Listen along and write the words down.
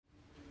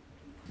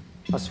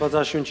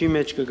Աստվածաշունչի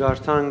մեջ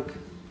կգարթանք,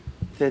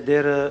 թե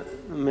Տերը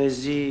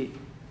մեզի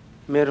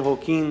մեր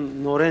հոգին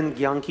նորեն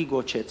կյանքի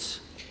գոչեց։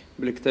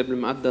 بالكتاب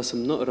المقدس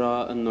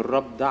بنقرا انه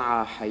الرب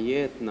دعا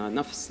حياتنا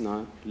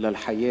نفسنا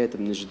للحياة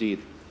من جديد.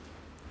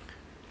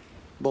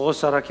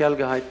 Բողոս Արաքյալ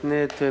գահիտնե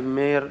թե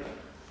մեր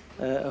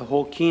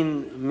հոգին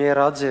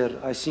մեռած էր,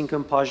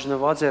 այսինքն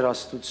բաժնված էր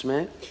Աստծուց։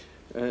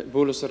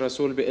 بولس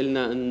الرسول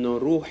بيقلنا انه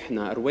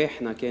روحنا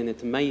ارواحنا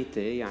كانت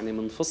ميتة يعني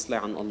منفصلة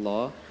عن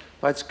الله.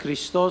 Բայց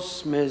Քրիստոս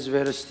մեզ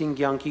վերստին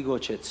կյանքի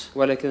գոչեց,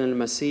 ولكن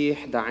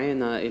المسيح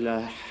دعانا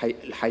الى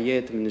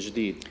الحياة من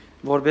جديد.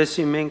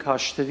 որբեսի մենք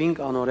հաշտվենք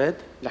անոր հետ,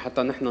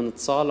 لحتى نحن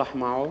نتصالح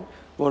معه.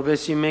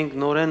 որբեսի մենք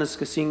նորեն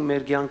սկսենք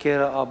մեր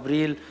կյանքերը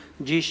ապրիլ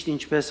ճիշտ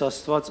ինչպես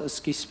Աստված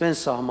սկիզբեն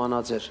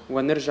սահմանած էր։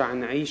 ونرجع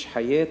نعيش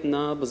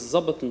حياتنا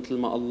بالضبط مثل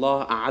ما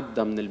الله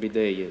أعدها من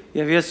البداية.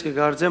 Եվ ես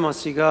կգարձեմ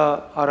ասիգա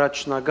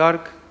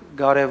առաջնագարկ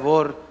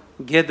կարևոր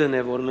գեդն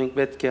է, որ մենք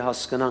պետք է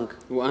հասկանանք։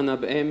 وأنا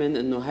بآمن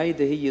إنه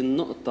هيدي هي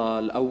النقطة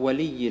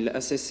الأولية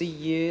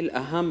الأساسية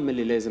الأهم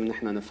اللي لازم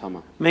نحن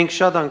نفهمها. Մենք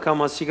շատ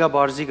անգամ ասիգա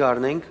բարձի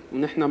գարնենք,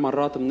 ونحن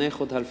مرات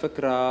بناخد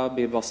هالفكرة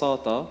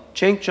ببساطة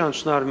չենք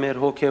ճանչնար մեր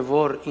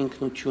հոգևոր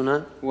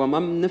ինքնությունը, وما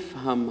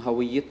بنفهم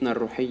هويتنا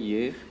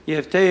الروحية.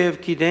 եւ թեև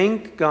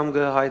գիտենք կամ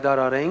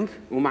կհայտարարենք,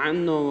 ومع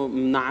إنه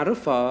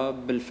بنعرفها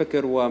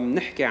بالفكر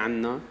وبنحكي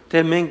عنها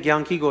թե մենք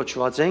կյանքի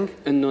գոչված ենք,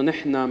 إنه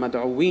نحن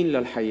مدعوين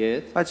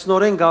للحياة. բայց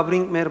նորեն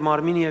գաբրինք մեր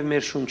մարմինը եւ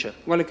մեր շունչը։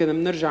 ولكن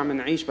بنرجع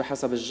بنعيش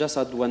بحسب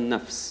الجسد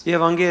والنفس.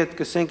 Եվ անգե այդ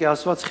կսենք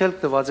Աստված խելք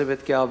տված է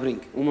պետք է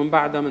ապրենք։ ومن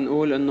بعدها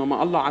بنقول إنه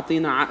ما الله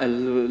عطينا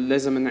عقل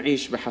لازم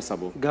نعيش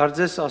بحسبه.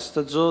 Գարձես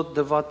Աստծո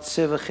դված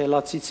ցևը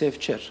խելացի ցև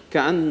չէր։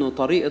 كأنه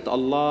طريقة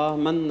الله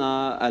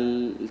منا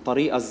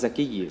الطريقة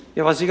الذكية.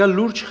 Եվ ասիկա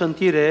լուրջ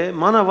խնդիր է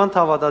մանավանդ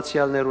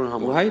հավատացյալներուն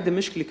համար, وهيدي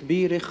مشكلة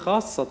كبيرة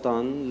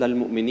خاصة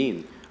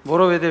للمؤمنين.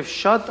 որովհետեւ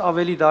շատ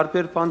ավելի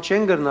դարբեր բան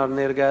չեն գրնար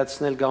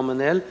ներկայացնել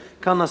գամնել,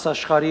 քան աս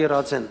աշխարհի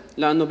ըրացեն։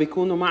 لأنه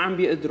بيكونوا ما عم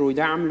بيقدروا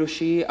يعملوا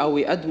شيء أو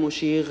يقدموا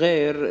شيء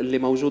غير اللي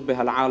موجود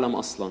بهالعالم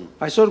أصلاً.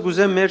 Այսօր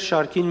գուզեմ մեր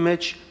շարքին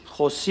մեջ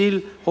խոսիլ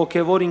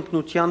հոգևոր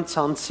ինքնության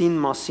ցանցին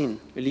մասին։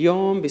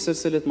 اليوم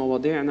بسلسلة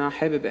مواضيعنا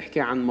حابب أحكي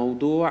عن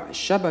موضوع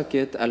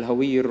شبكة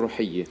الهوية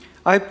الروحية.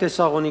 Այդ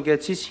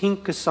Թեսաղոնիկեցիս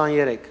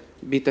 5:23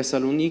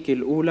 بتسالونيكي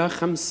الأولى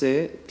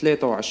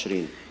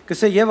 5:23.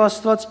 Կսե եւ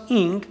Աստված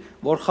ինք,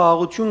 որ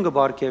խաղաղություն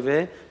կբարգեւե,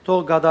 թող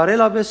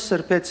գադարելապես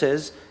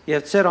սրբեցես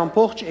եւ ծեր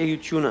ամբողջ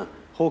էությունը,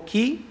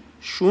 հոգի,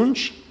 շունչ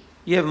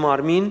եւ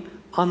մարմին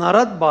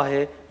անարատ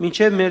բահե,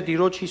 մինչեւ մեր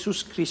Տիրոջ Հիսուս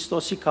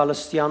Քրիստոսի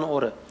քալստյան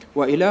օրը։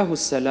 وإله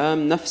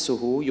السلام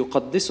نفسه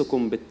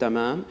يقدسكم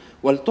بالتمام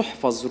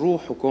ولتحفظ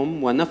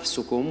روحكم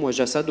ونفسكم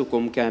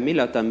وجسدكم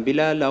كاملة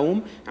بلا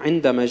لوم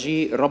عند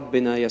مجيء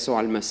ربنا يسوع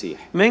المسيح.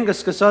 Մենք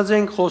սկսած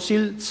ենք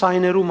խոսիլ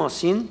ցայներու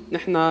մասին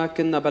نحن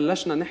كنا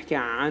بلشنا نحكي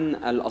عن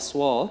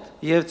الأصوات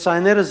եւ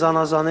ցայները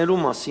զանազանելու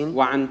մասին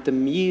وعن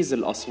تمييز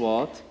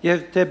الأصوات. եւ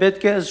թե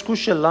պետք է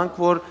զգուշը լանք,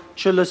 որ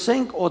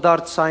չլսենք օդար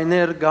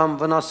ցայներ կամ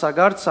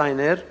վնասագար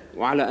ցայներ,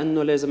 وعلى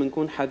أنه لازم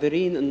نكون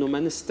حذرين أنه ما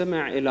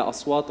نستمع إلى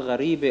أصوات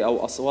غريبة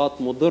أو أصوات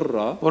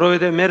مضرة.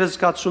 որովհետեւ մեր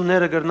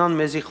զգացումները կրնան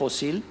մեզի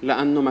խոսիլ,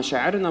 لأنه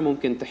مشاعرنا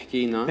ممكن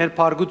تحكينا. մեր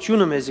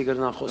բարգությունը մեզի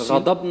կրնա խոսիլ,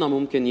 غضبنا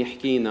ممكن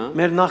يحكينا.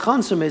 մեր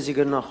նախանցը մեզի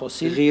կրնա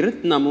խոսիլ,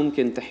 غيرتنا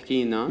ممكن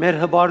تحكينا. մեր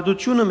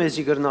հբարդությունը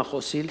մեզի կրնա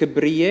խոսիլ,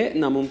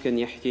 كبريائنا ممكن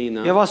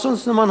يحكينا. եւ ասոնց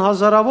նման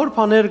հազարավոր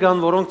բաներ կան,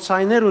 որոնք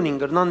ցայներ ունին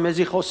կրնան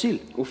մեզի խոսիլ։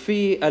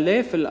 وفي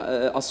آلاف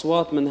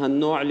الأصوات من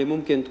هالنوع اللي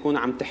ممكن تكون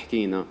عم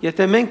تحكينا.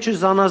 Եթե մենք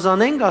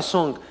չզանազանենք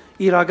ասոնք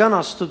իրական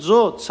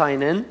Աստծո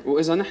ցայնեն,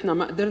 وإذا نحن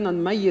ما قدرنا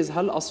نميز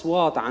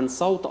هالأصوات عن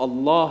صوت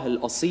الله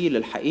الأصيل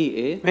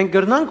الحقيقي մենք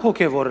կրնանք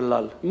հոգևոր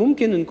լալ,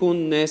 ممكن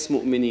نكون ناس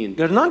مؤمنين.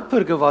 կրնանք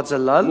փրկված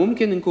լալ,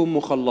 ممكن نكون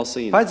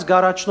مخلصين. բայց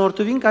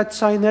գարաչնորտվինք այդ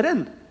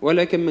ցայներեն,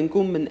 ولكن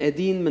منكون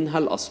منقادين من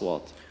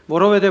هالأصوات.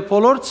 որովհետեւ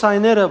բոլոր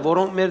ցայները,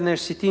 որոնք մեր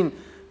ներսիտին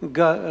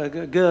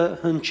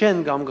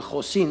գհնչեն կամ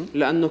գխոսին,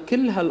 لأنه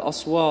كل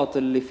هالأصوات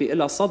اللي في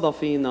إلها صدى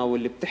فينا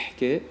واللي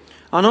بتحكي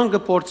անոնք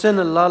կփորձեն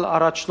լալ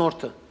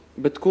առաջնորդը։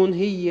 بتكون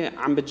هي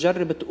عم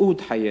بتجرب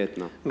تقود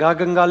حياتنا.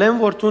 Գագնգալեն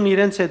որ տուն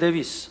իրենց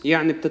հետևիս։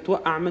 يعني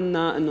بتتوقع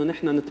منا إنه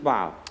نحن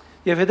نتبعها.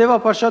 Եվ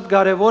հետևաբար շատ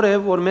կարևոր է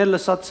որ մեր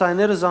լսած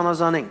ցայները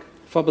զանազանենք։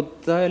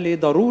 فبالتالي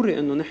ضروري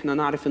إنه نحن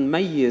نعرف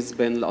نميز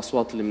بين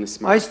الأصوات اللي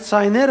بنسمعها. Այս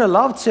ցայները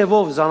լավ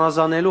ցևով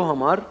զանազանելու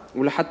համար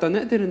ولحتى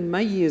نقدر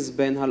نميز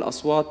بين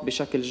هالأصوات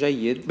بشكل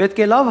جيد պետք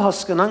է լավ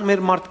հասկանանք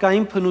մեր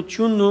մարդկային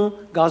փնությունն ու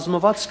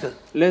գազմվածքը,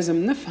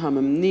 لازم نفهم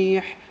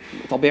منيح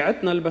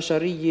طبيعتنا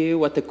البشرية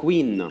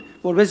وتكويننا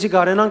որովհետեւ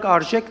կարենանք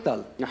արժեք տալ։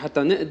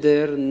 حتى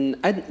نقدر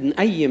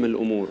نقيم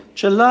الأمور.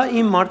 Չլա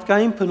իմ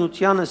մարդկային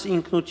փնությանս,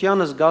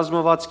 ինքնությանս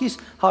գազմվածքիս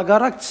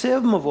հագարակ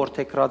ցևը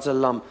որթեքրած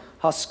լամ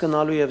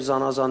հասկանալու եւ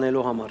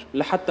զանազանելու համար։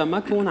 لحتى ما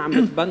أكون عم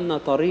بتبنى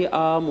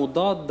طريقة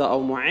مضادة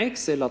أو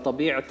معاكسة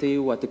لطبيعتي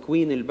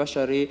وتكوين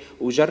البشري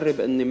وجرب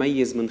إني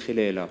ميز من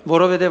خلالها.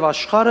 Որովհետեւ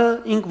աշխարհը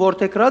ինք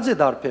որթեքրած է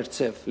դարբեր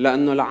ցև։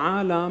 لأنه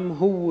العالم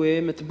هو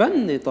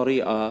متبني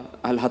طريقة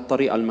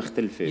هالطريقة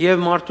المختلفة. Եվ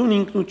մարդուն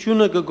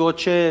ինքնությունը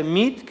կգոչե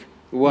միտք,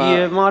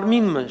 եւ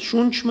մարմինը,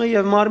 շունչը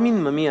եւ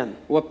մարմինը միան։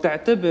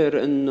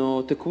 وبتعتبر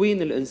انه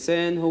تكوين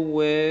الانسان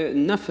هو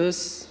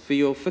نفس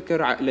فيه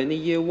فكر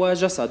عقلانيه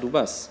وجسد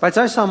وبس. Բայց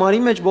այս համարի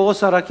մեջ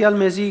Պողոս Արաքյալ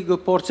մեզի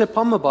գործե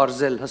փամը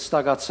բարձել,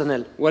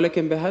 հստակացնել։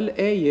 ولكن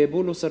بهالايه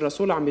بولس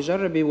الرسول عم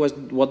بيجرب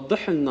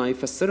يوضح لنا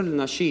يفسر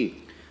لنا شيء.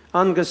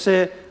 Ան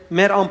գսե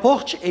մեր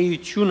ամբողջ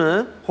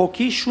էությունը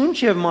հոգի, շունչ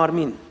եւ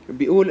մարմին։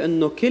 بيقول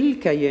انه كل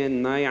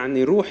كياننا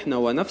يعني روحنا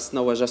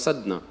ونفسنا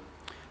وجسدنا.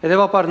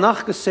 Հետևաբար նախ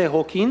գսե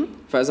հոգին,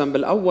 فاذا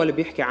بالاول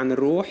بيحكي عن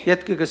الروح،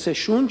 յետք գսե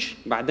շունչ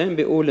بعدين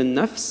بيقول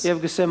النفس،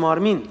 եւ գսե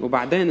մարմին։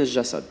 وبعدين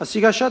الجسد.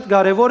 Ասիկա շատ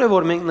կարեւոր է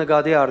որ մենք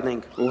նկատի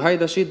առնենք,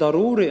 وهيدا شيء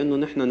ضروري انه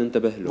نحن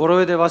ننتبه له،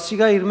 որովհետեւ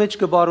ասիկա իր մեջ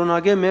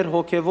կբարունագե մեր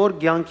հոգեվոր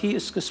կյանքի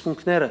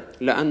սկզբունքները։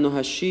 لانه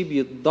هالشيء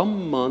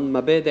بيتضمن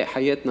مبادئ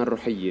حياتنا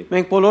الروحيه.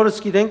 Մենք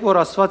բոլորս գիտենք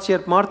որ Աստված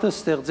երբ մարդը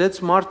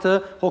ստեղծեց, մարդը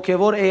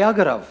հոգեվոր էա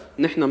գրավ։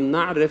 نحن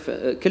بنعرف،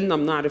 كلنا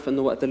بنعرف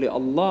انه وقت اللي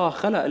الله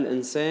خلق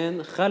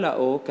الانسان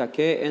خلقه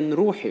ككائن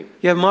روحي،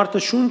 Եվ մարդը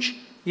շունչ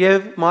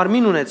եւ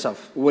մարմին ունեցավ։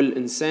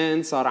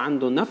 والانسان صار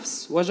عنده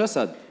نفس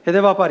وجسد.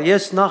 Հետևաբար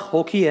ես նախ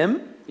հոգի եմ,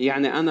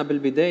 يعني انا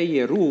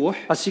بالبدايه روح،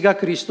 ասիկա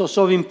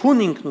Քրիստոսով իմ փուն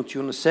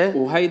ինքնությունս է,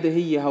 وهيدي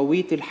هي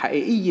هويتي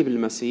الحقيقيه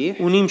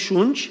بالمسيح، ունիմ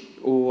շունչ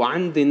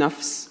وعندي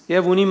نفس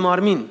եւ ունիմ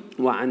մարմին։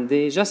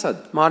 وعندي جسد.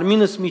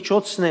 Մարմինս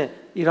միջոցն է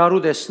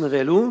իրարու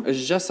տեսնվելու,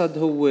 الجسد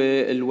هو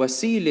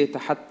الوسيله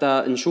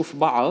حتى نشوف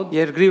بعض،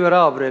 երկրի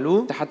վրա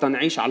ապրելու, حتى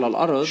نعيش على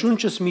الارض،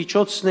 շունչս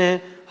միջոցն է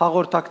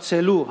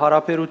հաղորդակցելու,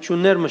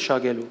 հարաբերություններ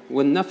մշակելու։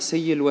 والنفس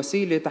هي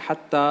الوسيله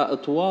حتى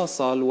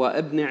اتواصل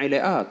وابني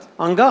علاقات.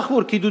 Անկախ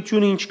որ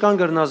գիտությունը ինչքան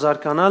կրնա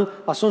զարգանալ,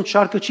 ասոն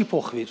շարքը չի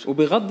փոխվիր։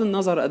 وبغض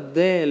النظر قد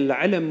ايه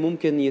العلم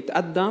ممكن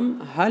يتقدم،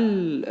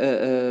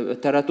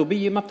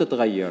 التراتبيه ما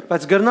بتتغير.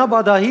 Բայց կրնա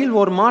բադահիլ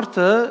որ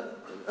մարդը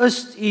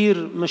ըստ իր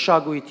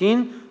մշակույթին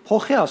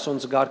փոխի ասոն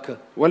զգարքը։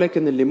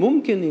 ولكن اللي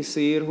ممكن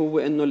يصير هو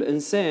انه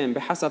الانسان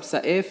بحسب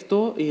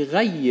ثقافته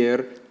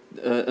يغير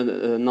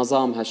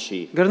نظام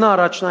هالشيء. Կրնա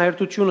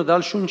առաջնահերթությունը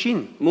դալ շունչին,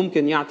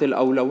 ممكن يعطي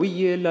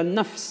الاولويه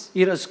للنفس،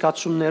 իր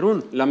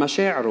զգացումներուն,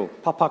 لمشاعره،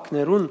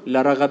 փափակներուն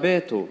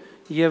لرغباته،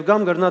 եւ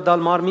կամ կրնա դալ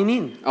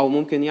մարմինին։ او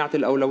ممكن يعطي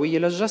الاولويه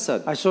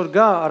للجسد. Այսօր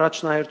գա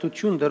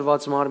առաջնահերթություն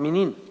դրված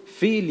մարմինին,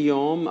 في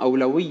اليوم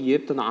اولويه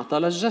بتنعطى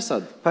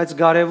للجسد. բայց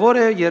կարևոր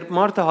է երբ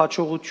մարդը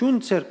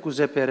հաջողություն ցերկ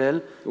կուզե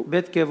բերել,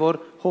 պետք է որ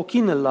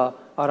հոգին լա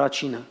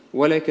առաջինը։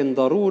 ولكن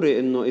ضروري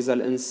انه اذا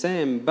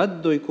الانسان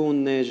بده يكون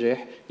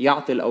ناجح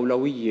يعطي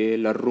الاولويه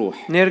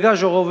للروح. Ներկա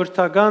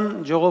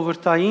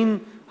ժողովրդային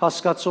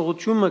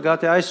հասկացողությունը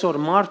գտե այսօր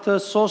մարդը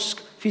սոսկ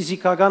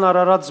ֆիզիկական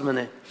արարած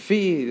մնե։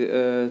 في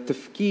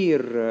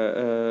تفكير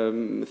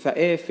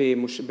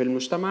ثقافي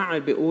بالمجتمع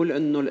بيقول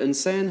انه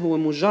الانسان هو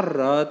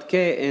مجرد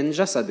كائن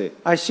جسدي،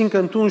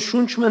 Այսինքն դու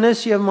շունչ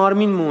մնես եւ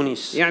մարմին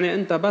մունիս։ يعني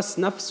انت بس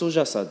نفس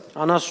وجسد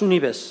Անասունի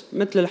պես։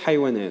 مثل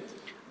الحيوانات،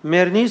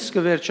 Մեռնիս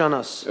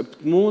կվերջանաս։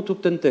 بتموت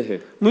وبتنتهي.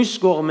 Մյուս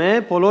կողմը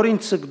բոլորին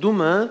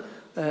ցկդումը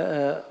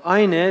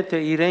այն է թե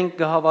իրենք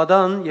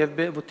կհավատան եւ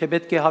թե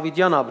պետք է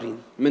հավիդյան ապրին։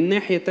 من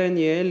ناحية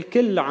تانية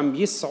الكل عم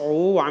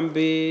بيسعوا وعم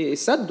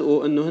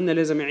بيصدقوا انه هن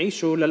لازم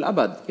يعيشوا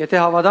للابد. Եթե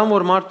հավատան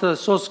որ մարդը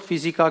սոսկ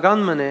ֆիզիկական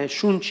մնե,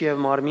 շունչ եւ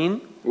մարմին,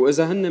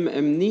 واذا هن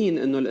مؤمنين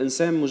انه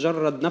الانسان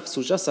مجرد نفس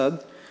وجسد،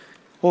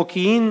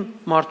 հոգին,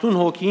 մարդուն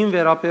հոգին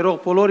վերապերող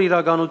բոլոր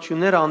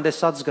իրականությունները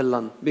անդեսած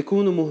գլան։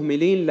 بيكونوا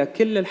مهملين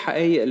لكل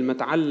الحقائق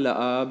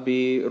المتعلقة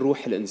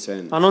بروح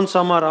الانسان، Անոնց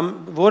համար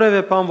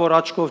որևէ բան որ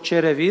աչքով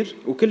չերևիր,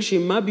 وكل شيء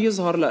ما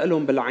بيظهر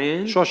لهم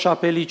بالعين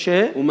շոշափելի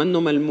չէ, ومنه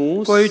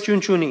ملموس գոյություն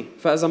չունի։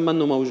 فاذا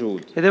منه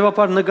موجود،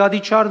 Հետևաբար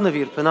նկատի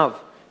չառնվիր բնավ։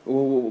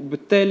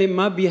 وبالتالي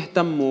ما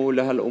بيهتموا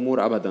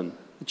لهالامور ابدا.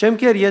 Չեմ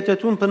կեր եթե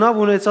դու բնավ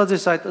ունեցած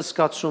ես այդ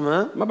սկացումը,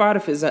 ما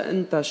بعرف اذا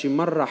انت شي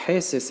مرة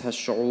حاسس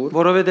هالشعور،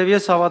 որովհետև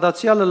ես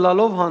հավատացյալ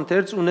լալով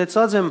հանդերձ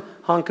ունեցած եմ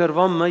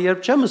հանկրվամը, երբ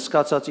չեմ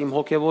սկացած իմ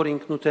հոգևոր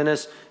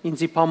ինքնութենես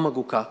ինձի փամը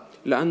գուկա։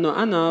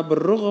 لانه انا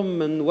بالرغم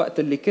من وقت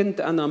اللي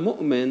كنت انا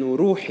مؤمن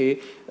وروحي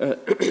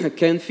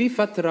كان في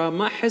فترة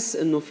ما احس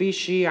انه في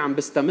شيء عم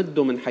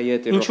بستمده من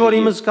حياتي Ինչ որ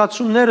իմ الروحية،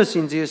 սկացումներս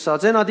ինձ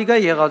եսած են, ադիգա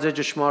եղած է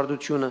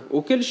ճշմարտությունը։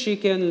 وكل شيء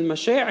كان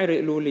المشاعر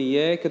يقولوا لي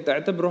اياه كنت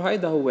اعتبره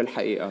هيدا هو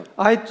الحقيقة.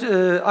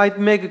 Այդ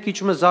մեկը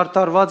քիչ մը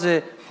զարդարված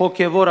է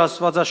հոգևոր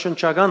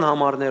աստվածաշնչական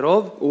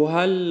համարներով,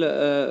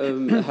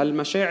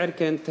 هالمشاعر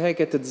كانت هيك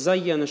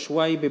تتزين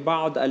شوي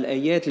ببعض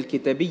الايات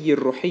الكتابية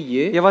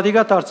الروحية، եւ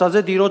ադիգա դարձած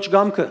է դիրոջ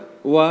գամքը։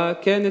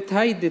 وكانت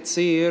هيدي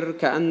تصير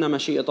كأنها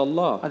مشيئة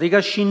الله،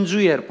 Ադիգա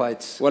շինձու էր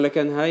բայց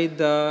ولكن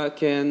هيدا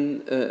كان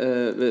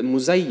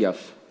مزيف،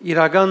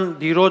 իրական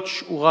դիրոջ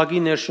ուղագի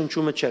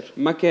ներշնչումը չէր։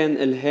 ما كان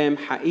إلهام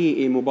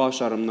حقيقي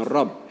مباشر من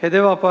الرب.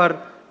 Հետևաբար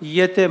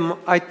եթե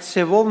այդ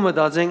ցևով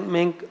մտածենք,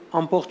 մենք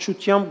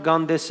ամբողջությամբ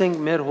գանդեսենք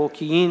մեր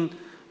հոգին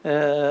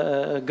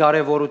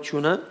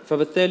կարևորությունը,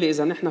 فبالتالي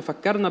إذا نحن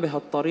فكرنا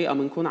بهالطريقة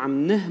بنكون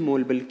عم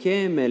نهمل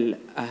بالكامل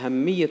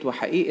أهمية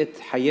وحقيقة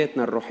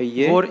حياتنا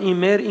الروحية، որ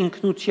մեր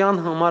ինքնության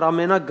համար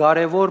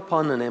ամենակարևոր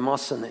բանն է,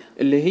 մասն է։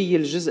 اللي هي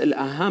الجزء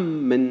الأهم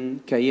من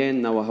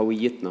كياننا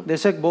وهويتنا.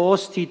 Դեսեք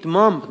Պողոս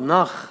դիտմամբ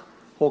նախ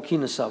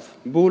հոգին ասավ,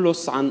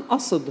 بولس عن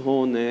قصد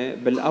هون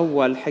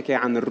بالأول حكي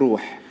عن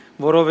الروح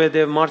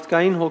որովհետև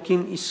մարդկային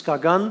հոգին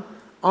իսկական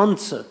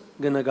անձը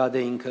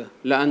կնկատե ինքը։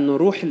 لأنه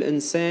روح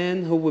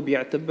الإنسان هو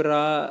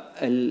بيعتبرها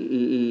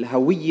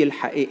الهوية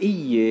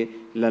الحقيقية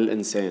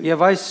للإنسان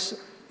Եվ այս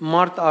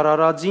մարդ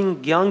արարածին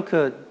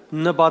կյանքը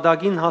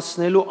նպատակին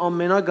հասնելու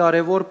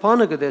ամենակարևոր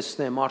բանը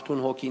կտեսնե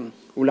մարդուն հոգին։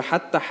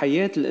 ولحتى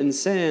حياة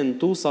الإنسان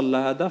توصل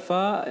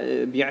لهدفها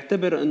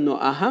بيعتبر أنه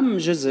أهم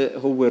جزء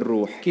هو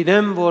الروح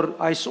Գիտեմ, որ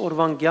այս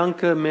օրվան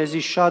կյանքը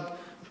մեզի շատ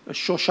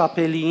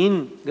շոշափելիին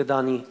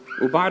կդանի,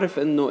 وبعرف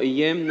انه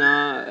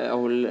ايامنا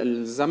او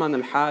الزمن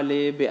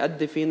الحالي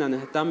بيؤدي فينا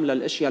نهتم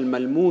للاشياء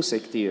الملموسه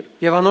كثير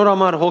եւ անոր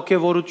համար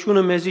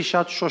հոգեվորությունը մեզի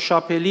շատ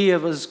շոշափելի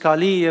եւ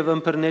զգալի եւ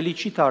ըմբռնելի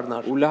չի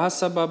դառնար։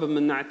 ولهالسبب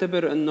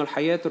بنعتبر انه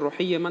الحياه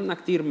الروحيه منا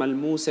كثير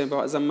ملموسه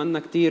واذا منا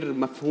كثير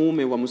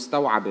مفهومه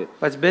ومستوعبه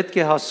Բայց պետք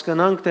է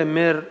հասկանանք, թե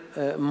մեր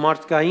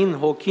մարդկային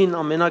հոգին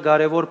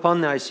ամենակարևոր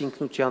բանն է այս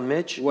ինքնության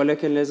մեջ,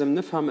 ولكن لازم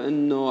نفهم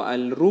انه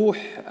الروح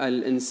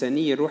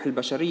الانسانيه الروح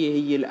البشريه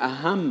هي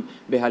الاهم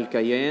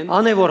بهالكيان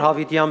անե որ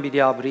հավիտյան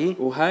պիտի ապրի,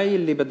 وهي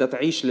اللي بدها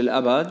تعيش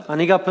للابد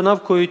անիկա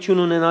բնավ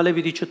գոյություն ունենալը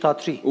պիտի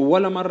չթատրի։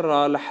 ولا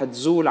مره رح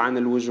تزول عن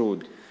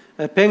الوجود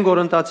Պեն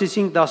Կորինթացիս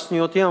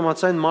 5:17-ի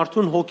համաձայն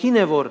մարդուն հոգին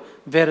է որ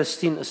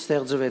վերստին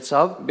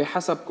ստեղծվեցավ,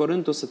 بحسب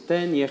كورنثوس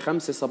الثانية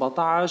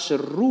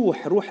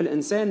 5:17 روح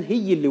الإنسان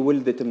هي اللي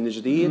ولدت من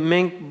جديد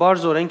մենք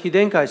բարձորեն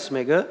գիտենք այս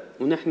մեկը,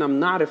 ونحن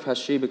بنعرف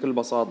هالشيء بكل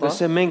بساطة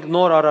ասե մենք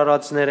նոր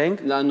արարածներ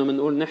ենք, لأنه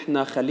بنقول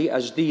نحن خليقة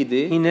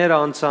جديدة իները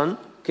անցան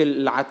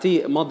كل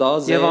العتيق مضى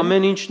եւ زين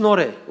ամեն ինչ նոր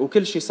է,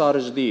 وكل شيء صار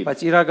جديد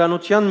բայց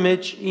իրականության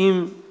մեջ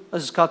իմ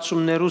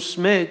զգացումներուս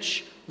մեջ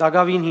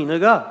դակավին հինը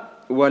գա։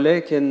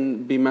 ولكن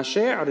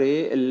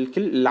بمشاعري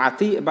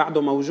العتيق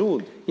بعده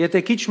موجود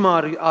Եթե քիչ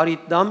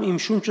արիտ դամ իմ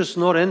շունչս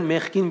նորեն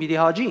մեղքին պիտի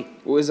հաջի։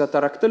 وإذا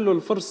تركت له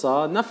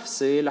الفرصة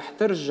نفسي رح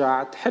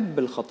ترجع تحب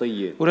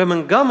الخطية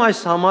Ուրեմն գամ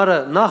այս համարը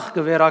նախ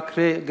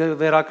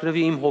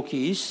կվերակրվի իմ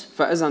հոգիս,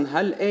 فإذا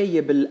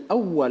هالآية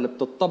بالأول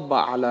بتطبق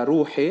على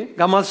روحي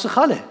գամ ալ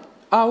սխալ է,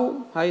 أو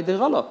هيدي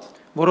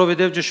غلط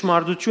որովհետև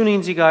ճշմարտությունը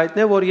ինձ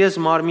գայտնե, որ ես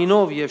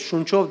մարմինով եւ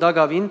շունչով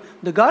դակավին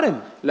դգար եմ։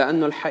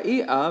 لأنه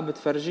الحقيقة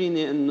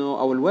بتفرجيني إنه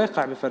أو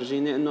الواقع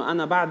بفرجيني إنه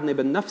أنا بعدني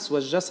بالنفس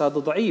والجسد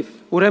ضعيف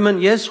Ուրեմն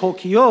ես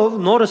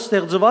հոգիով նոր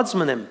ստեղծված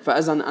մնեմ։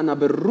 فإذا أنا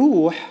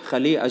بالروح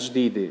خليقة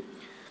جديدة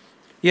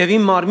Եվ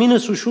իմ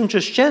մարմինս ու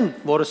շունչս չեն,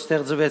 որ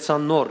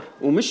ստեղծվեցան նոր։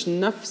 ومش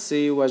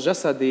نفسي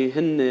وجسدي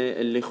هن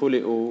اللي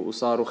خلقوا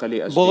وصاروا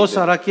خليقة Բողոս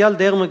جديدة Արաքյալ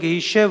դեղը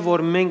գհիշե,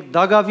 որ մենք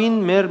դակավին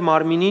մեր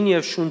մարմինին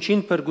եւ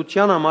շունչին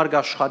փրկության համար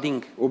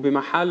աշխատենք։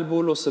 وبمحل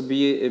بولس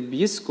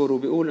بيذكر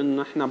وبيقول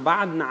إنه إحنا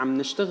بعدنا عم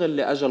نشتغل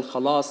لأجل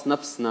خلاص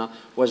نفسنا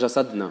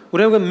وجسدنا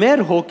Ուրեմն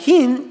մեր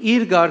հոգին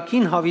իր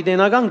ղարքին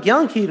հավիտենական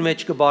կյանք իր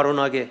մեջ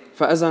կբարոնագե։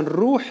 فإذا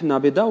روحنا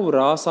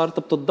بدورة صارت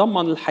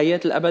بتتضمن الحياة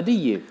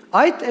الأبدية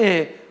Այդ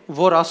է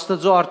որ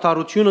Աստծո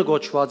արդարությունը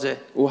գոչված է։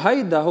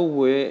 وهيدا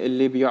هو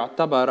اللي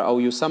بيعتبر أو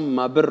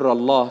يسمى بر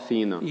الله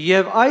فينا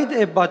Եվ այդ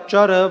է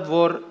պատճառը,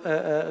 որ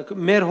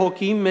մեր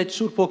հոգիի մեջ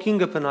Սուրբ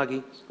Հոգին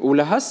կփնագի։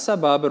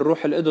 ولهالسبب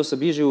الروح القدس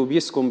بيجي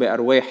وبيسكن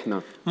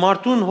بأرواحنا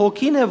Մարդուն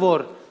հոգին է,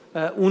 որ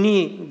ունի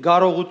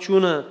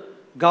կարողությունը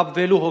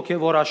գաբվելու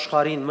հոգևոր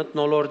աշխարհին,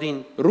 մտնոլորտին։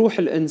 روح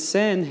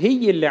الإنسان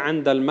هي اللي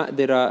عندها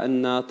المقدرة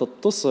أنها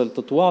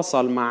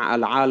تتواصل مع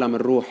العالم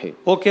الروحي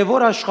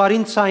Հոգևոր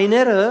աշխարհին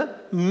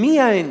ցայները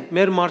միայն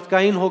մեր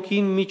մարդկային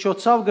հոգին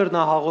միջոցով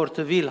կրնա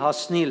հաղորդվել,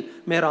 հասնել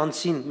մեր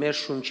անձին, մեր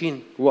շունչին։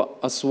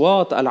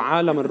 وأصوات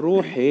العالم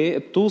الروحي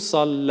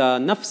بتوصل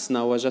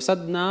لنفسنا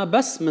وجسدنا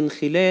بس من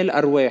خلال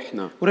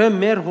أرواحنا Ուրեմն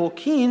մեր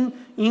հոգին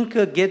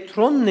ինքը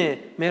գետրոնն է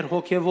մեր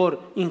հոգևոր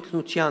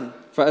ինքնության։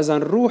 فإذا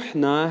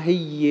روحنا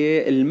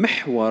هي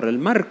المحور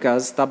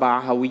المركز تبع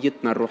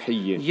هويتنا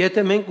الروحية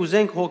Եթե մենք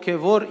ուզենք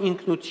հոգևոր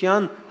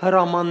ինքնության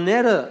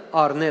հրամանները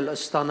առնել,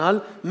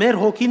 ստանալ,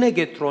 մեր հոգին է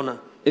գետրոնը։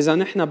 إذا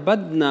نحن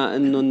بدنا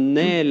إنه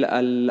ننال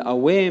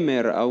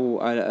الأوامر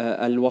أو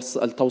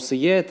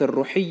التوصيات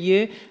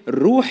الروحية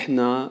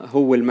روحنا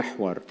هو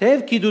المحور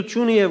Թեև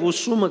գիտությունը եւ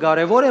ուսումը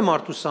կարեւոր է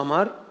մարդուս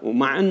համար,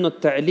 ومع إنه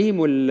التعليم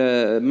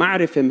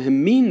والمعرفة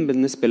مهمين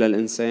بالنسبة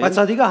للإنسان բայց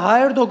ադիգա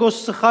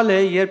 100% սխալ է,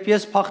 երբ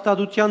ես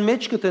փախտadության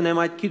մեջ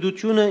կտնեմ այդ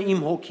գիտությունը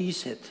իմ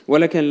հոգիս հետ։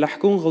 ولكن رح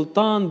كون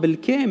غلطان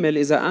بالكامل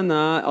إذا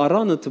أنا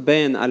قارنت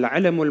بين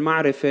العلم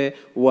والمعرفة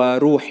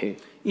وروحي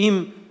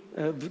Իմ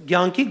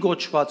կյանքի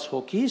գոչված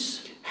հոգիս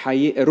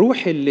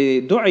روحي اللي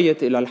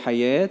دعيت إلى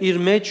الحياة իր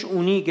մեջ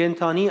ունի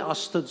գենթանի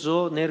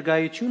Աստծո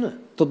ներկայությունը։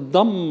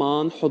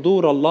 تتضمن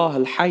حضور الله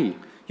الحي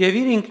Եվ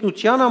իր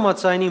ինքնության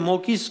համաձայն իմ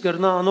հոգիս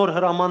կրնա անոր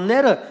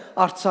հրամանները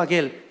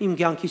արձակել իմ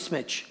կյանքիս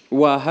մեջ։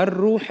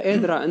 وهالروح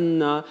قادرة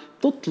أن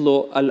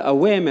تطلق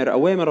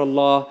أوامر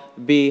الله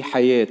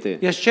بحياتي.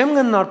 Ես չեմ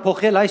գնար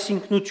փոխել այս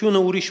ինքնությունը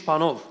ուրիշ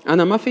բանով։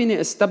 أنا ما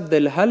فيني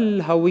استبدل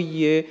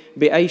هالهوية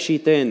بأي شيء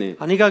تاني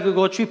Անիկա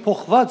կգոչվի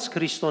փոխված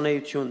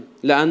քրիստոնեություն։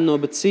 لأنه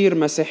بتصير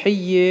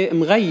مسيحية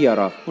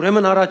مغيرة.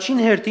 Ուրեմն առաջին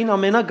հերթին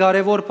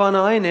ամենակարևոր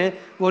բանը այն է,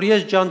 որ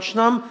ես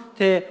ճանչնամ,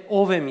 թե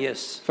ով եմ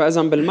ես։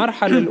 فإذا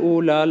بالمرحلة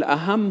الأولى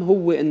الأهم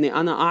هو إني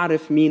أنا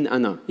أعرف مين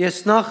أنا.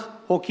 Ես նախ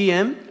հոգի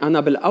եմ, أنا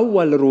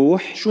بالأول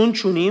روح،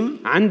 շունչ ունիմ,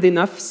 عندي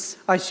نفس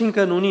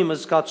այսինքն ունիմ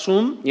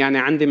զգացում, يعني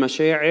عندي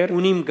مشاعر،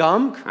 ունիմ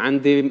գամք,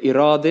 عندي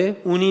إرادة،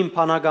 ունիմ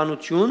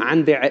բանականություն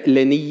عندي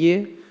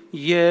عقلانية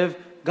եւ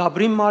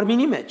գաբրին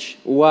մարմինի մեջ։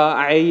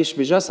 وأعيش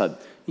بجسد.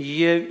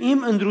 Եվ իմ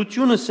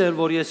ընդրությունս էր,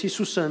 որ ես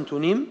Հիսուսը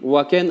ընդունիմ,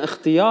 وكان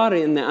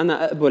اختياري إني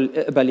أنا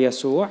أقبل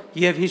يسوع.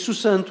 եւ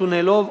Հիսուսը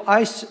ընդունելով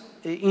այս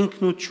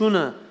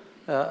ինքնությունը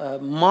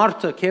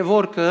մարդը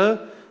քևորքը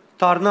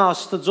դառնա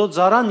Աստծո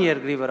ծառան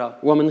երկրի վրա։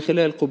 ومن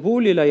خلال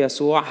قبولي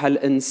ليسوع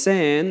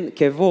هالإنسان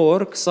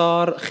كيفورك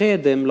صار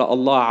خادم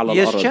لله على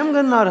Ես الأرض. չեմ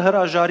գնար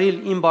հրաժարիլ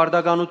իմ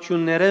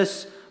բարդականություններս,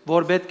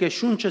 որ պետք է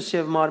շունչս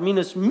եւ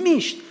մարմինս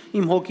միշտ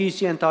իմ հոգիս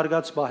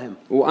ենթարկած բահեմ։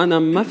 وأنا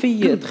ما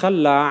في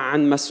أتخلى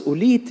عن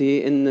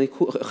مسؤوليتي إن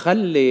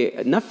خلي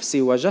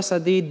نفسي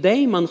وجسدي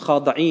دايما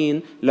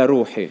خاضعين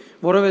لروحي.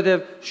 Որովհետեւ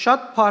շատ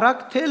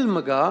փառակ թել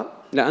մգա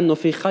لأنه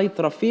في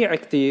خيط رفيع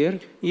كتير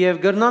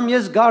եւ գրնամ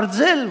ես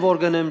գարձել, որ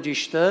գնեմ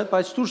ճիշտը,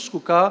 բայց դուրս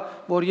կուկա,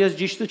 որ ես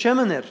ճիշտը չեմ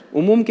աներ։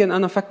 وممكن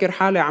أنا أفكر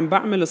حالي عم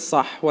بعمل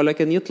الصح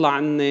ولكن يطلع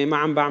إني ما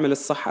عم بعمل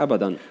الصح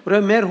أبدا.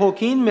 Ուրեմն մեր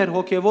հոգին, մեր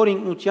հոգեվոր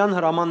ինքնության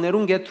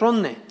հրամաններուն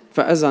գետրոնն է։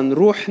 فإذا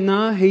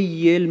روحنا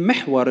هي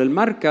المحور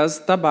المركز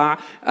تبع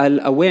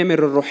الأوامر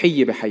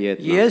الروحية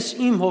بحياتنا. Ես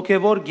իմ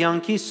հոգեվոր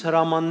կյանքիս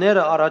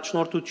հրամանները,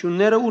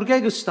 առաջնորդությունները ուրգե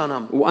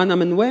կստանամ։ وأنا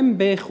من وين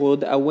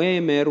باخد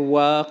أوامر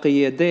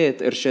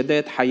وقيادات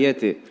إرشادات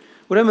حياتي؟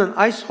 Ուրեմն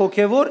այս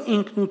հոգեվոր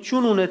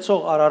ինքնություն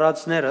ունեցող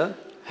արարածները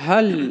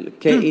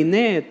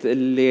هالكائنات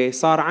اللي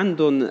صار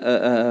عندهم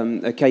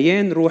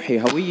كيان روحي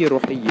هوية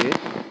روحية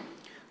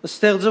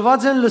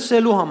ստեղծված են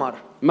լսելու համար,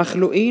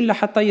 مخلوقين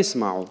لحتى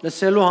يسمعوا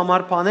լսելու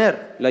համար բաներ,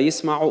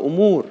 ليسمعوا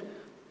أمور.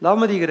 լավ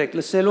մտիգրեք,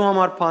 լսելու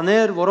համար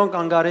բաներ, որոնք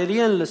անկարելի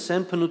են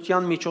լսեն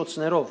բնության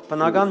միջոցներով,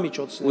 բնական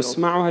միջոցներով։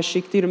 واسمعوا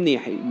هالشي كتير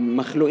منيح،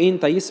 مخلوقين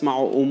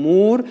تيسمعوا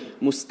أمور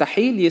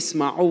مستحيل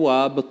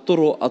يسمعوها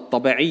بالطرق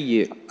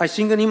الطبيعية.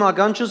 Այսինքն իմ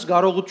ականջս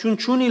կարողություն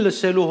չունի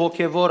լսելու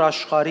հոգեվոր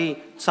աշխարհի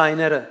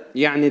ցայները։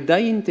 يعني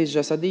دينتي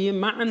الجسدية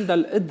ما عندها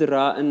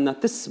القدرة أن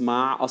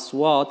تسمع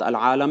أصوات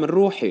العالم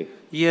الروحي.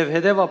 Եվ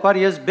հետևաբար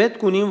ես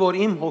պետք ունիմ, որ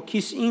իմ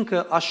հոգիս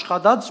ինքը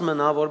աշխատած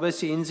մնա,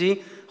 որովհետեւ ինձի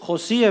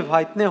խոսի եւ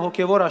հայտնե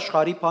հոգեվոր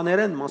աշխարհի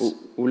բաներեն մաս։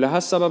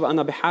 ولهالسبب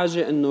أنا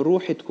بحاجة إنه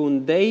روحي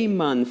تكون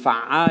دايما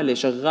فعالة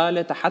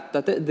شغالة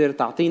حتى تقدر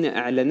تعطيني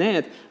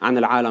إعلانات عن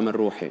العالم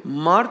الروحي.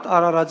 Մարդ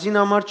արարածին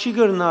համար չի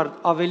գրնար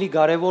ավելի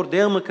կարևոր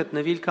դեղը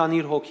գտնվել, քան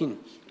իր հոգին։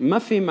 ما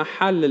في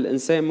محل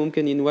الإنسان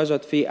ممكن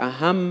ينوجد فيه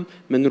أهم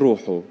من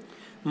روحه.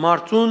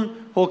 Մարդուն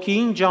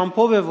հոգին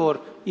ջամփով է, որ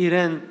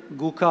իրեն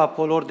գուկա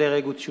բոլոր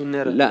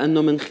դեղեցությունները։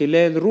 لأنه من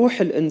خلال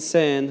روح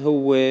الإنسان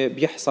هو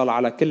بيحصل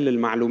على كل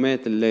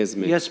المعلومات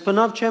اللازمة. Ես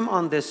բնավ չեմ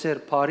անդեսեր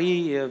բարի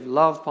եւ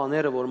լավ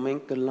բաները, որ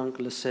մենք կլանք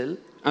լսել,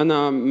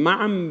 أنا ما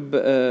عم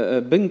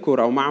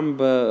بنكر أو ما عم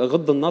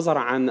بغض النظر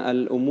عن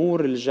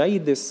الأمور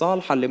الجيدة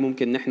الصالحة اللي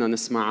ممكن نحن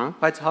نسمعها.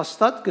 բայց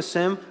հաստատ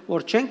կսեմ,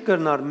 որ չենք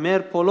կրնար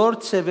մեր բոլոր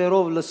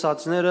ծևերով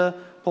լսածները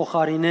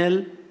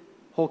փոխարինել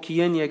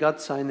հոգիեն եկած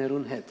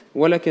ցայներուն հետ։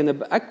 ولكن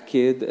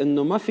بأكد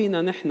إنه ما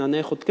فينا نحن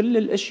ناخد كل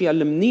الأشياء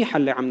المنيحة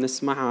اللي عم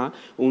نسمعها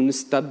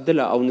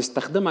ونستبدلها أو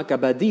نستخدمها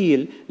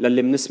كبديل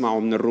للي بنسمعه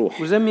من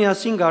الروح. Ուզեմ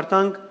միասին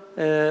գարտանք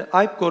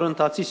Այբ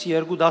Կորինթացիս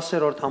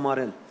 2:10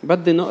 համարեն։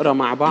 بدي نقرأ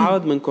مع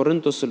بعض من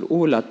كورنثوس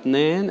الأولى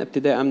 2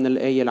 ابتداء من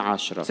الآية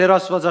 10. Ձեր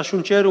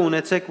աստվածաշունչերը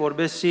ունեցեք,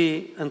 որբեսի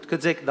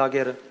ընդգծեք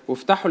դագերը։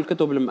 وافتحوا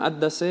الكتب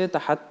المقدسة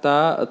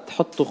حتى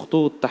تحطوا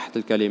خطوط تحت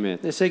الكلمات.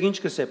 Տեսեք ինչ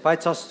կսե,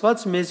 բայց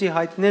Աստված մեզի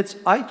հայտնեց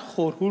այդ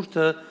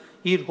խորհուրդը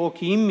իր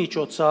հոգիի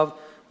միջոցով,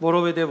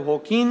 որովհետև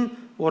հոգին,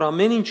 որ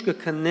ամեն ինչ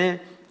կքննե,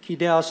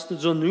 գիտե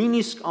Աստծո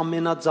նույնիսկ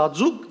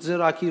ամենածածուկ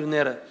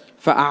ձեռակիրները։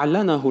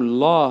 فأعلنه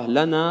الله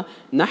لنا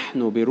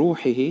نحن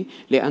بروحه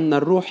لأن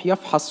الروح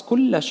يفحص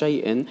كل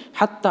شيء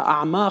حتى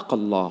أعماق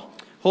الله.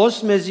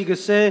 Հոս մեզի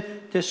գսե,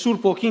 թե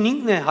Սուրբ Օքին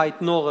ինքն է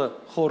հայտնողը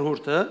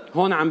խորհուրդը,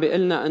 هون عم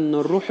بيقلنا إنه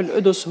الروح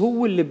القدس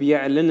هو اللي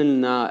بيعلن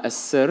لنا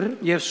السر.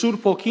 եւ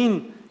Սուրբ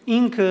Օքին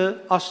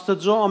ինքը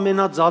Աստծո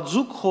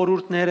ամենածածուկ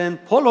խորհուրդներեն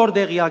բոլոր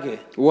դեղյակ է։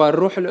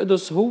 والروح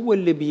القدس هو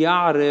اللي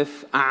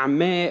بيعرف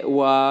أعماق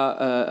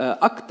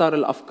وأكثر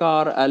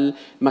الأفكار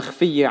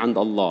المخفية عند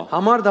الله.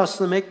 Համար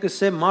 11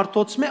 կսե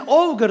մարդոցմե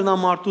ով գրնա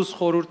մարդուս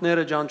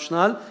խորհուրդները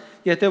ճանչնալ,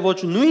 եթե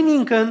ոչ նույն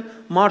ինքն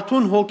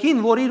մարդուն հոգին,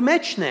 որ իր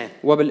մեջն է։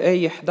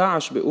 وبالآية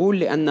 11 بيقول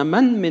لأن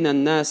من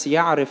الناس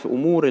يعرف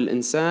أمور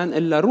الإنسان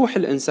إلا روح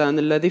الإنسان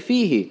الذي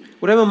فيه.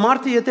 Ուրեմն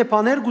մարդը եթե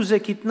բաներ գուզե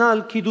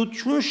գիտնալ,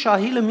 գիտություն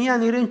շահիլը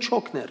միան իրեն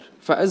չոքներ։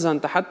 فإذا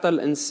حتى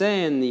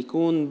الإنسان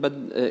يكون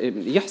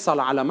يحصل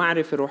على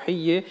معرفة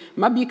روحية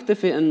ما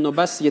بيكتفي إنه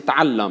بس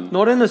يتعلم.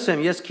 Նորենս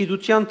եմ, ես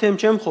գիտության թեմ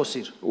չեմ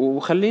խոսիր։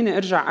 وخليني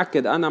أرجع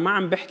أكد أنا ما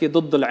عم بحكي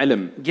ضد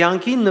العلم.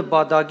 Կյանքի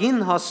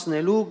նպատակին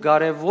հասնելու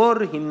կարևոր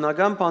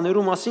հիմնական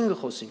բաներու մասին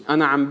կխոսենք։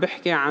 أنا عم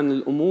بحكي عن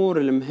الأمور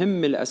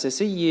المهمة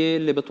الأساسية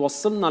اللي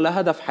بتوصلنا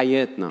لهدف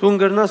حياتنا. Դու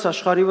կգրնաս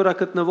աշխարհի վրա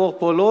գտնվող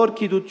բոլոր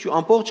գիտություն,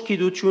 ամբողջ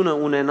գիտությունը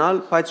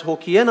ունենալ, բայց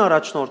հոգիեն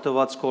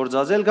առաջնորդված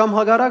կորձածել կամ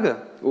հագարակը։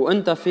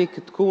 وأنت فيك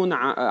تكون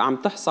عم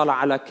تحصل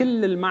على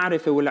كل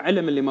المعرفة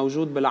والعلم اللي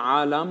موجود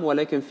بالعالم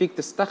ولكن فيك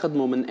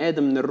تستخدمه من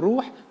آدم من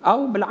الروح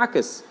أو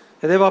بالعكس.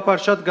 Հետևաբար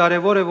շատ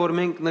կարևոր է որ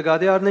մենք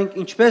նկատի առնենք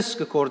ինչպես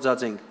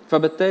կկործածենք։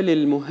 فبالتالي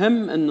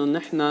المهم إنه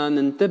نحن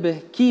ننتبه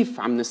كيف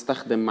عم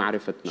نستخدم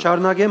معرفتنا.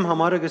 Շարունակեմ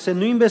համարը գսե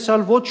նույնպես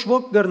ալ ոչ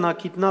ոք գրնա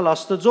գիտնալ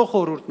Աստծո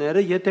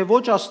խորհուրդները, եթե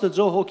ոչ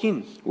Աստծո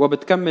հոգին։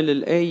 وبتكمل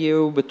الآية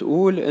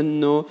وبتقول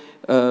إنه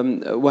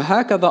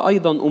وهكذا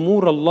أيضا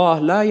أمور الله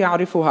لا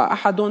يعرفها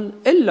أحد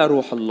إلا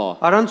روح الله.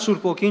 Առանց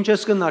Սուրբ Հոգին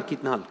չես կնար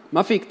գիտնալ։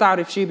 ما فيك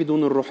تعرف شيء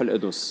بدون الروح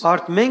القدس.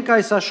 Արդ մենք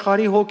այս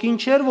աշխարհի հոգին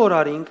չեր որ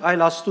արինք,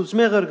 այլ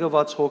Աստուծո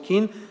ղրգված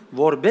հոգին,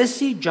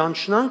 որբեսի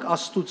ջանչնանք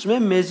Աստուծո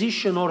մեզի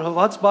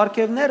շնորհված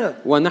բարգևները։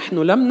 ونحن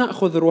لم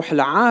نأخذ روح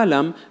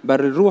العالم بل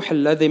الروح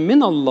الذي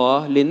من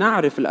الله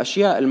لنعرف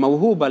الأشياء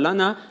الموهوبة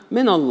لنا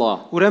من الله.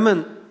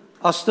 Ուրեմն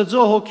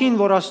Աստծո հոգին,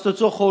 որ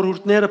Աստծո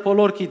խորհուրդները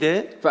բոլոր գիտե,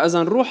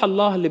 فإذا روح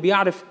الله اللي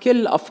بيعرف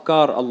كل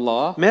أفكار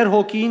الله մեր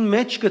հոգին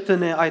մեջ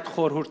կտնե այդ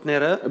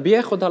խորհուրդները,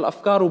 بياخذ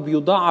هالأفكار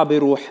وبيوضعها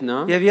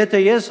بروحنا. եւ եթե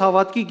ես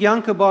հավատքի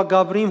կյանքը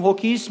բաղաբրիմ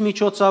հոգիս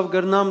միջոցով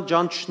գրնամ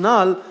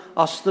ջանչնալ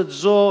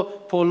Աստծո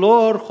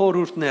բոլոր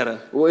խորհուրդները։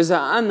 وإذا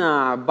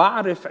أنا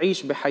بعرف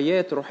عيش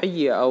بحياة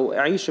روحية أو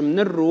أعيش من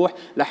الروح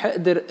رح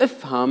أقدر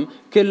أفهم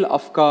كل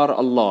أفكار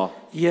الله.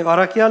 Եվ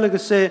առաքյալը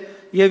գսե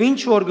Եվ ինչ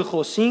որ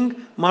գխոսենք,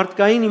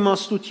 մարդկային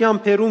իմաստության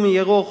փերումը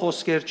եղող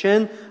խոսքեր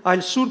չեն,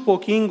 այլ Սուրբ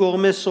Հոգին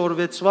կողմէ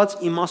սորվեցված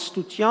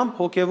իմաստությամբ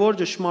հոգևոր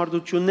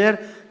ճշմարտություններ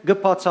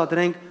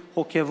կբացատրենք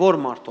հոգևոր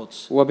մարդոց։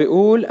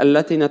 وبيقول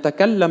التي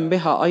نتكلم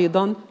بها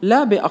أيضا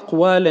لا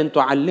بأقوال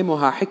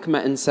تعلمها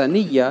حكمة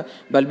إنسانية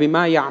بل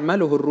بما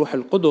يعمله الروح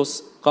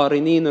القدس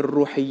قارنين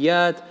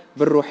الروحيات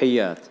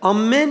بالروحيات.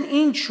 Ամեն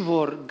ինչ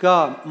որ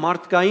գա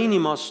մարդկային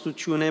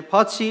իմաստություն է,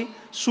 բացի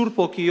Սուրբ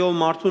Հոգիով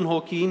մարդուն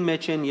հոգին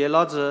մեջ են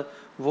ելածը,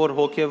 որ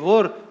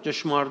հոգևոր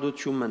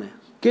ճշմարտություն է։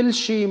 كل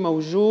شيء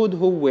موجود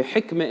هو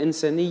حكمة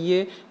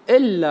إنسانية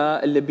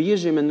إلا اللي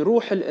بيجي من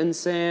روح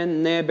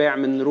الإنسان نابع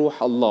من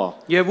روح الله.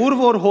 Եվ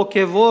որ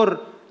հոգևոր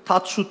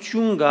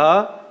թացություն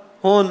գա,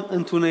 հոն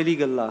ընդունելի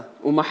գլա։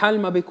 ومحل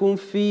ما بيكون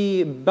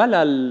في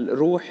بلل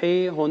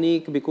روحي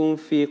هونيك بيكون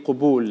في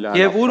قبول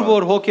Եվ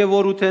որ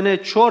հոգևորութենե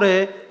չոր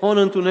է, հոն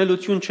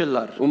ընդունելություն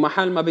չլար։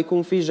 ومحل ما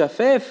بيكون في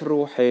جفاف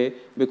روحي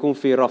بيكون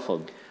في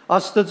رفض.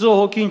 Աստծո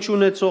հոգին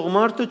չունեցող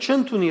մարդը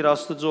չընդունիր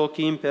Աստծո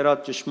հոգին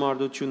բերած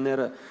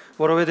ճշմարտությունները,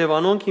 որովհետև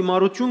անոնք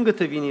հիմարություն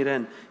գտվին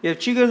իրեն, եւ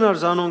չի գնար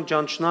զանոնք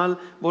ճանչնալ,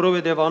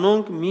 որովհետև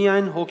անոնք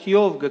միայն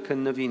հոգիով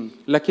կքննվին։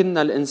 لكن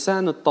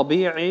الإنسان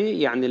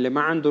الطبيعي يعني اللي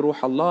ما عنده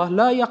روح الله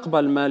لا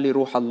يقبل ما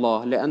لروح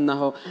الله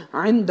لأنه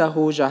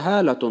عنده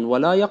جهالة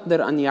ولا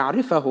يقدر أن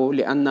يعرفه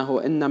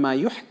لأنه إنما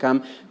يحكم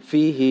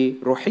فيه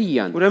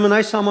روحيا. Ուրեմն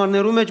այս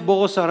համարներում մեջ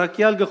Պողոս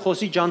Արաքյալ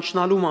գխոսի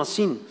ճանչնալու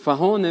մասին։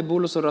 فهون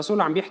بولس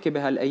الرسول عم بيحكي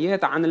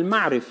بهالآيات عن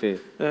المعرفة.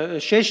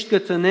 Շեշտ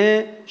կտնե,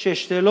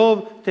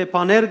 շեշտելով թե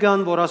բաներ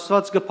կան, որ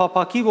Աստված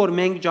կփափակի, որ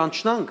մենք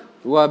ճանչնանք։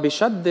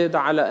 وبشدد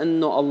على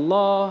إنه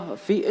الله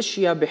في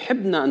أشياء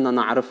بحبنا أن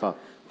نعرفها.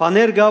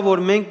 Բաներ կա, որ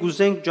մենք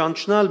գուզենք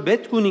ճանչնալ,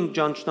 պետք ունենք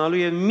ճանչնալու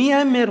եւ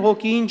միայն մեր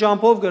հոգին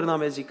ճամփով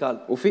կրնամեզիկալ։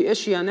 وفي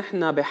أشياء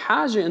نحن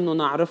بحاجة إنه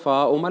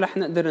نعرفها وما رح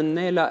نقدر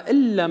ننالها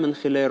إلا من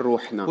خلال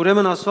روحنا.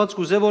 Ուրեմն Աստված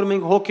կուզե, որ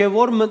մենք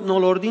հոգևոր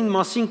մթնոլորտին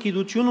մասին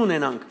գիտություն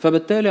ունենանք։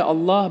 فبالتالي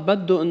الله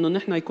بده إنه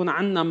نحن يكون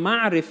عنا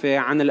معرفة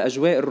عن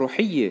الأجواء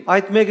الروحية.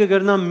 Այդ մեկը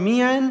կրնա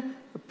միայն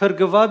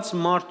փրկված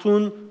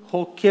մարդուն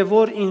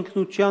հոգևոր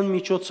ինքնության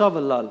միջոցով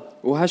լալ։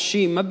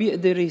 وهالشيء ما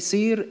بيقدر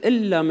يصير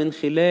إلا من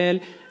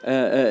خلال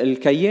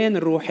الكيان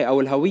الروحي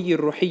أو الهوية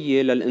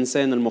الروحية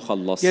للإنسان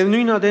المخلص. Եվ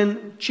նույն adեն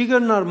չի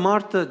գնար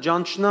մարդը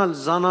ճանչնալ,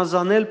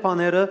 զանազանել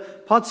բաները,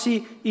 բացի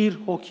իր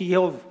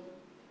հոգիով։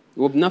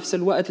 وبنفس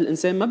الوقت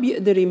الإنسان ما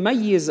بيقدر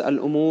يميز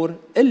الأمور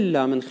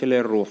إلا من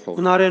خلال روحه.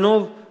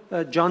 Հունարենով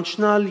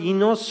ճանչնալ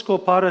ինոսկո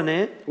բառն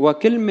է,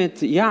 وكلمة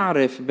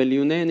يعرف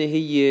باليوناني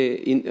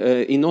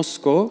هي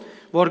إينوسكو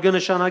որ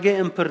կնշանակե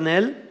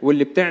ըմբռնել,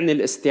 واللي بتعني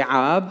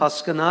الاستيعاب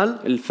հասկանալ,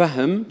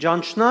 الفهم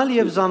ճանչնալ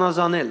եւ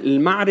զանազանել։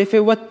 المعرفة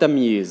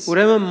والتمييز.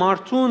 Ուրեմն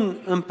մարդուն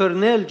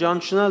ըմբռնել,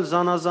 ճանչնալ,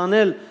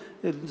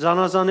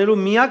 զանազանելու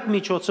միակ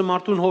միջոցը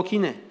մարդուն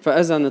հոգին է։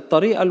 فإذا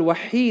الطريقة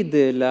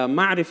الوحيدة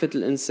لمعرفة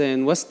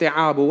الإنسان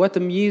واستيعابه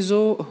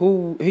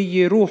وتمييزه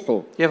هي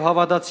روحه. Եվ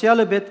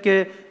հավատացյալը պետք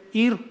է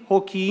իր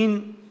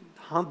հոգին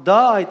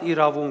դա այդ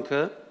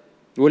իրավունքը,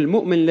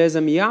 والمؤمن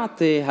لازم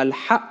يعطي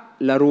هالحق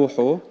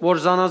لروحه որ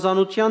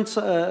զանազանության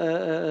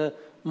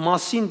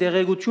մասին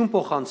դեղեցություն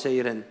փոխանցե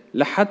իրեն։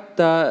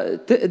 لحتى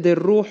تقدر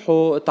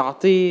روحه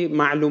تعطيه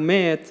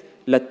معلومات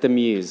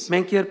للتمييز.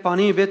 Մենք երբ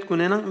բանի պետք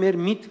ունենանք, մեր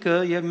միտքը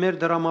եւ մեր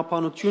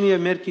դրամապանությունը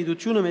եւ մեր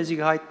գիտությունը մեզի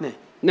հայտնե։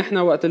 نحن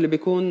وقت اللي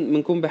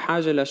بنكون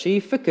بحاجة لشيء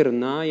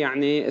فكرنا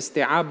يعني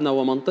استيعابنا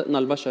ومنطقنا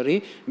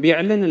البشري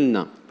بيعلن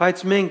لنا.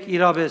 Բայց մենք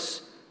իրավես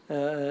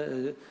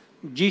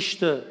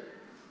ճիշտը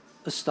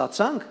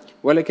ստացանք։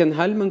 ولكن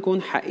هل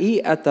بنكون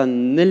حقيقة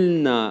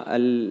نلنا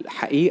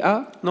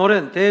الحقيقة؟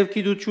 Նորեն, թեև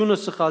գիտությունը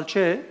սխալ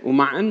չէ,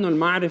 ومع انه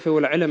المعرفة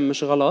والعلم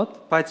مش غلط،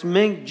 բայց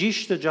մենք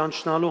ճիշտը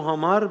ճանչնալու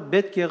համար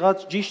պետք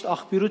եղած ճիշտ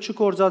աղբյուրը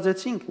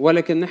չկործածեցինք։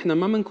 ولكن نحن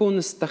ما بنكون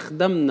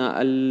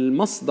استخدمنا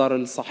المصدر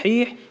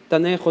الصحيح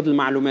تناخذ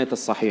المعلومات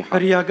الصحيحة.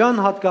 Հրեական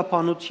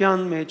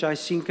հատկապանության մեջ,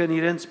 այսինքն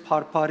իրենց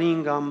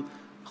փարփարին կամ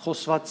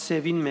խոսված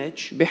սևին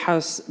մեջ,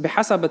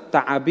 بحسب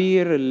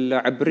التعابير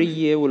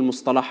العبرية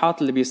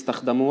والمصطلحات اللي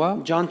بيستخدموها،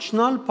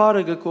 ճանչնալ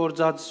բառը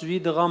կործածվի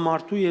դղա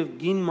մարդու եւ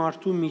գին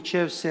մարդու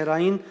միջև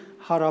սերային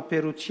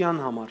հարաբերության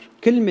համար։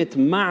 كلمة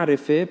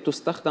معرفة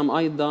بتستخدم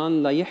أيضا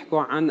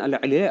ليحكوا عن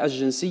العلاقة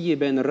الجنسية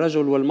بين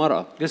الرجل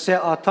والمرأة. Գսե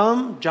Աթամ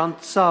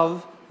ջանցավ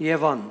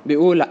Եվան,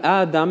 بيقول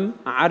آدم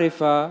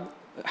عرف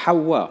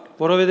حواء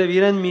որովհետեւ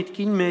իրեն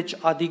միտքին մեջ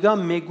ադիգա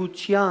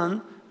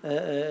մեգության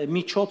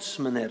միջոց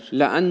մներ։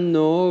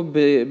 لأنه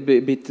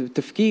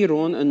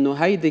بتفكيرهم أنه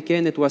هيدي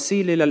كانت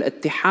وسيلة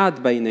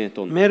للاتحاد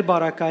بيناتهم. Մեր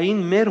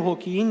բարակային, մեր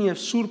հոգին եւ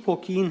Սուրբ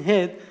հոգին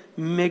հետ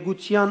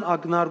մեգության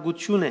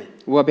ագնարգություն է։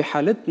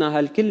 وبحالتنا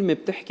هالكلمة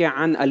بتحكي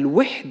عن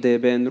الوحدة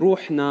بين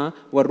روحنا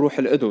والروح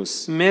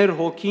القدس. Մեր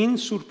հոգին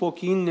Սուրբ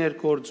հոգին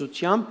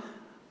ներկործությամբ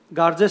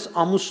գարձես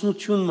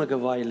ամուսնություն մը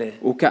գվայլե։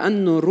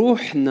 وكأنه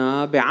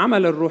روحنا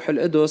بعمل الروح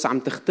القدس عم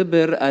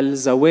تختبر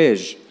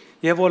الزواج.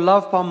 Եվ որ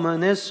լավ բան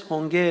մնես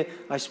հոնգե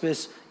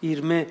այսպես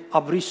իր մե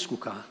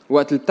աբրիսկուկա։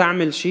 وقت اللي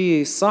بتعمل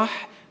شيء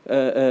صح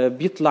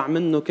بيطلع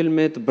منه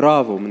كلمة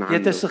برافو من Եթե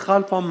عنده.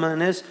 սխալ բան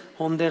մնես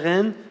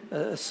հոնդեղեն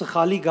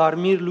սխալի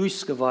գարմիր լույս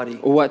կվարի։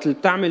 ووقت اللي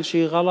بتعمل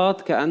شيء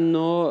غلط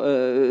كأنه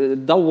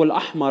الضوء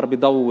الأحمر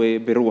بضوي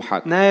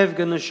بروحك. Նաև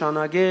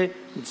կնշանակե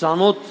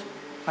ցանոթ,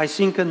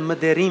 այսինքն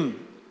մդերիմ։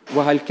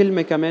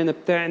 وهالكلمة كمان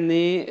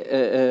بتعني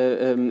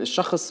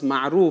شخص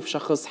معروف،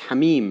 شخص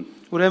حميم.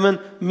 Ուրեմն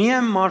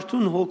միայն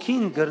մարդուն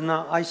հոգին գրնա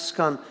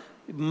այսքան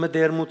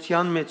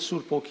մդերմության մեջ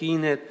Սուրբ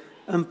հոգին հետ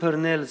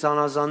ըմբռնել,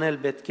 զանազանել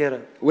պետքերը։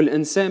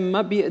 والإنسان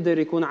ما بيقدر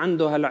يكون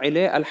عنده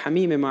هالعلاقة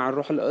الحميمة مع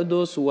الروح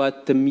القدس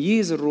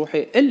والتمييز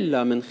الروحي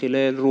إلا من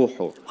خلال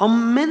روحه.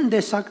 Ամեն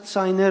տեսակ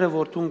ցայները,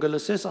 որ դու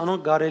գլսես,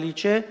 անոնք կարելի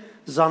չէ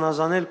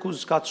զանազանել քու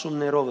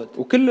զգացումներով։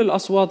 وكل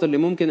الأصوات اللي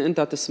ممكن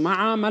أنت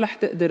تسمعها ما رح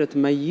تقدر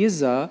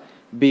تميزها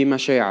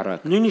بمشاعرك.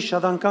 Նույնիսկ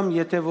շատ անգամ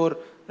եթե որ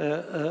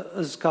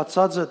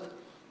զգացածը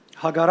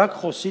հագարակ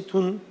խոսի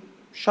դու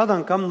շատ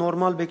անգամ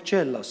նորմալ բեք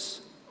չէ լաս։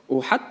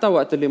 وحتى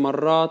وقت اللي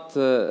مرات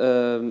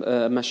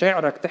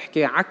مشاعرك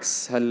تحكي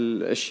عكس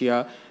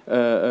هالاشياء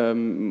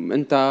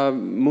انت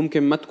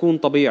ممكن ما تكون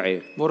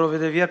طبيعي.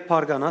 Որովհետև երբ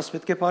բարգանաս,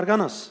 պետք է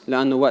բարգանաս։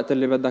 لانه وقت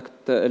اللي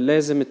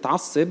لازم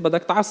تعصب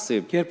بدك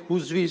تعصب. Երբ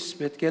հուզվիս,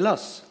 պետք է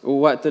լաս։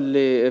 ووقت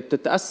اللي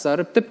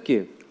بتتاثر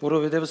بتبكي.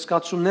 Որովհետև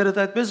զգացումներդ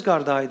այդպես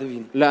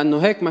գարդահայտվին։ لانه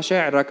هيك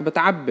مشاعرك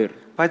بتعبر.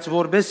 Բայց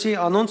որբեսի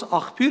անոնց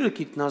աղբյուրը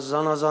գիտնաս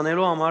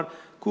զանազանելու համար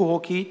քու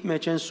հոգիդ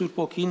մեջ են Սուրբ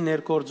հոգին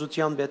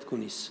ներկործության պետք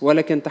ունիս։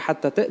 ولكن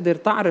حتى تقدر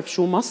تعرف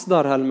شو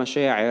مصدر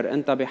هالمشاعر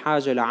انت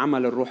بحاجه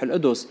لعمل الروح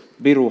القدس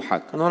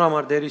بروحك. Նոր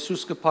համար դեր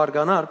Հիսուս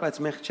կփարգանար, բայց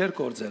մեղ չեր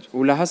կործեր։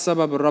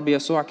 ولهالسبب الرب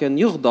يسوع كان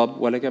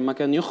يغضب ولكن ما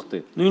كان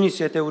يخطئ.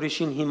 Նույնիսկ եթե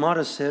ուրիշին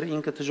հիմարս էր,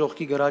 ինքը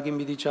դժողքի գրագին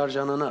պիտի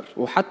չարժանանար։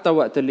 وحتى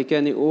وقت اللي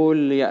كان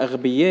يقول يا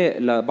أغبياء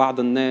لبعض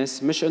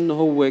الناس مش إنه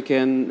هو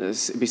كان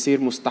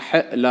بيصير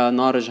مستحق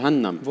لنار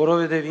جهنم.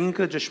 Որովհետև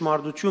ինքը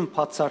ճշմարտություն,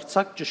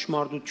 բացարձակ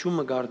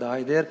ճշմարտությունը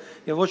գարդահայտեր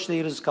եւ ոչ թե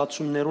իր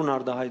զգացումներուն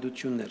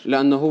արդահայտություններ։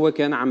 لأنه هو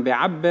كان عم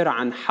بيعبر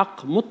عن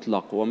حق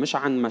مطلق ومش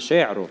عن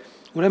مشاعره.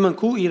 Ուրեմն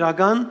քու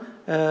իրական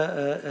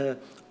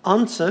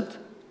անցդ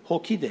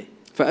հոգիդ է։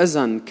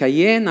 فإذا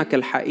كيانك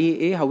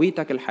الحقيقي،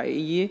 هويتك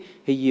الحقيقية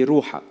هي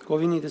روحك.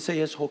 Կովինի դեսե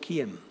ես հոգի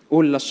եմ։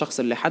 قول للشخص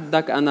اللي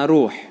حدك أنا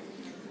روح.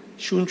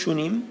 Շունչ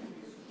ունիմ,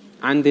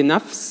 عندي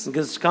نفس،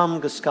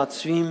 գզկամ,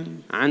 գսկացվիմ,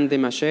 عندي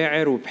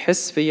مشاعر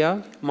وبحس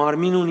فيها،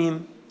 մարմին ունիմ,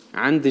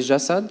 عندي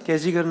جسد،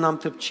 քեզի գրնամ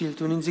տպչիլ,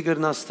 դու ինձի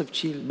գրնաս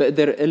տպչիլ,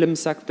 بقدر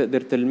ألمسك،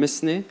 بتقدر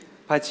تلمسني،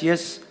 բայց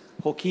ես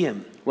հոգի եմ։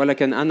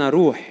 ولكن أنا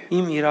روح.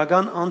 Իմ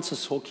իրական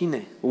անցս հոգին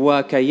է։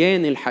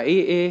 وكياني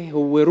الحقيقي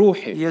هو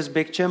روحي. Ես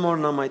բեք չեմ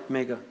օրնամ այդ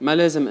մեկը։ ما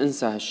لازم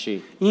انسى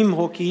هالشيء. Իմ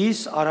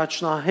հոգիս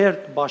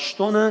առաջնահերթ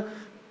ճաշտոնը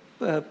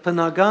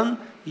բնական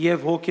եւ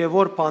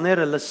հոգեվոր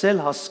բաները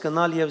լսել,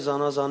 հասկանալ եւ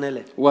զանազանել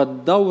է։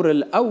 والدور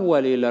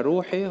الأولي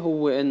لروحي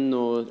هو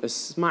إنه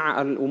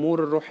اسمع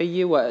الأمور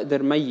الروحية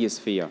وأقدر ميز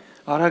فيها.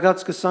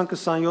 Արագած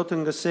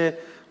 20-27-ն գսե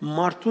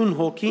մարդուն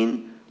հոգին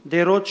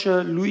դերոջը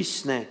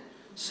լույսն է,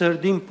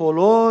 սրդին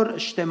բոլոր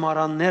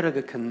շտեմարանները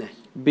գքննե։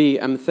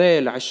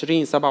 بأمثال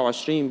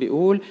 20:27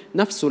 بيقول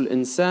نفس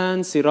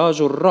الإنسان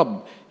سراج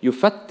الرب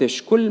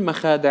يفتش كل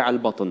مخادع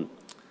البطن.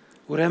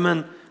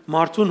 Ուրեմն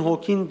մարդուն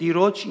հոգին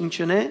դիրոջ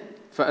ինչն է։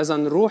 فإذا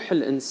روح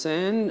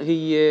الإنسان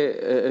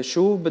هي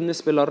شو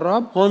بالنسبة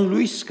للرب؟ Հոն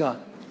լույս կա,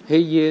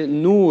 هي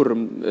نور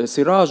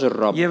سراج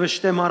الرب، եւ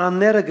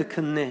ըշտեմարանները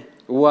կքննե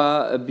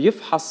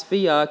وبيفحص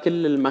فيها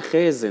كل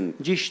المخازن،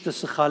 ճիշտը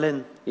սխալեն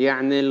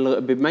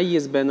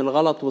بيميز بين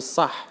الغلط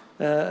والصح.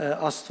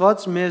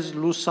 Աստված մեզ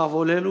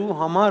լուսավորելու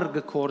համար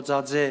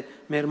գործածե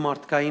մեր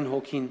մարդկային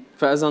հոգին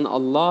فإذا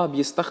الله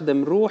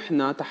بيستخدم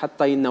روحنا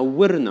حتى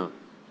ينورنا،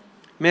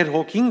 մեր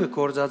հոգին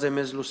գործածե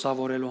մեզ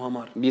լուսավորելու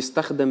համար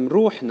بيستخدم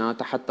روحنا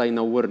حتى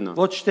ينورنا،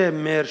 ոչ թե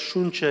մեր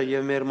շունչը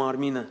եւ մեր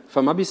մարմինը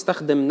فما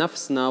بيستخدم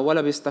نفسنا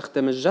ولا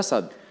بيستخدم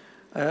الجسد.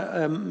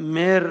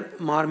 մեր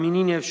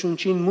մարմինին եւ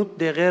շունչին մուտ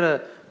դեղերը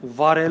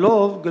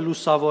վարելով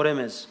գլուսավորե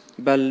մեզ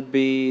بل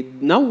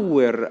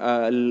بينور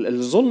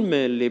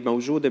الظلمة اللي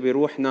موجودة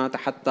بروحنا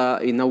حتى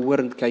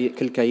ينور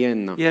كل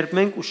كياننا. երբ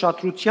մենք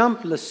ուշադրությամբ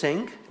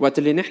լսենք وقت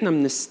اللي نحن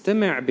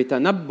بنستمع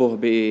بتنبه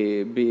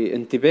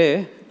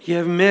بانتباه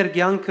եւ մեր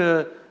կյանքը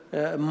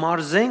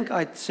մարզենք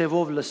այդ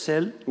ցևով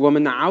լսել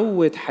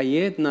ومنعود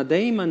حياتنا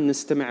دايما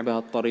نستمع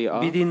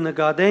بهالطريقة، պիտի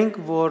նկատենք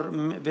որ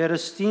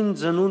վերստին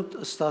ծնունդ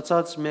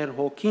ստացած մեր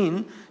հոգին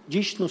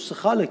ճիշտն ու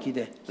սխալը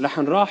գիտե رح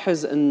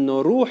نلاحظ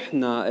انه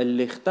روحنا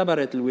اللي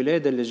اختبرت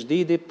الولادة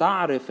الجديدة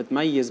بتعرف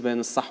تميز بين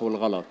الصح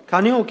والغلط.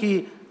 քանի հոգի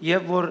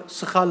եւ որ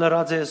սխալ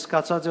լրած է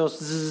սկացած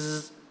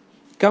է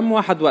كم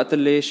واحد وقت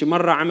اللي شي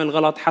مرة عمل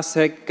غلط حس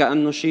هيك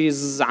كأنه شي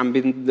عم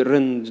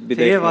بيرن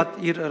بداخله، Եվ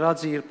իր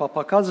ռածի իր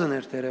պապակածն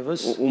էր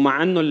դերևս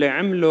ومع انه اللي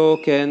عمله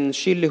كان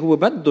شي اللي هو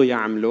بده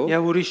يعمله،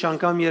 եւ ուրիշ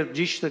անգամ երբ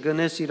ճիշտը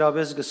գնես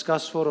իրապես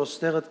գսկաս որ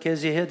ոստեղդ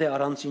քեզի հետ է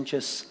առանց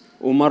ինչես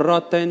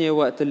ومرات تانية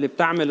وقت اللي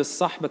بتعمل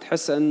الصح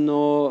بتحس انه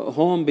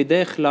هون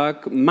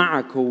بداخلك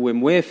معك هو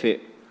موافق.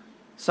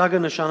 Սա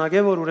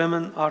կնշանակե որ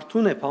ուրեմն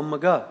արթուն է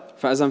փամմգա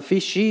فإذا في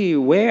شيء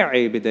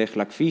واعي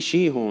بداخلك، في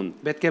شيء هون،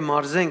 պետք է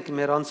մարզենք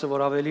մեր անձը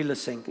որ ավելի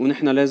լսենք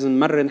ونحن لازم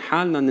نمرن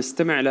حالنا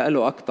نستمع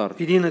له أكتر.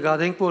 Պիտի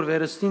նկատենք որ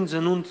վերստին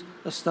ծնունդ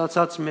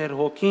ստացած մեր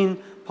հոգին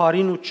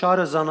բարին ու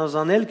չարը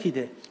զանազանել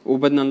գիտե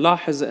وبدنا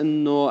نلاحظ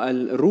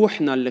انه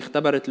روحنا اللي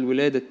اختبرت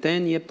الولادة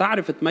الثانية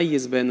بتعرف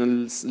تميز بين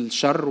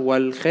الشر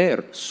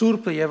والخير،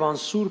 սուրբը եւ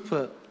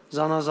անսուրբը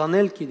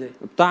զանազանել գիտե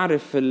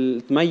بتعرف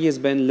تميز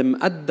بين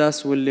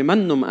المقدس واللي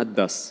منه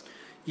مقدس.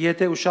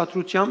 Եթե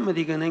ուշադրությամբ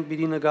մտի գնենք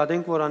պիտի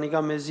նկատենք որ անիկա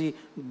մեզի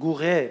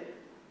գուղե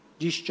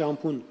ճիշտ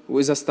ճամփուն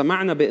وإذا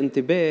استمعنا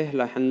بانتباه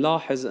رح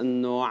نلاحظ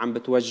انه عم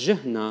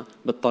بتوجهنا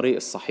بالطريق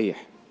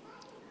الصحيح.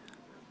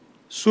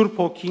 Սուրբ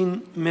հոգին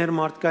մեր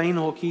մարդկային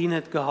հոգին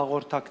հետ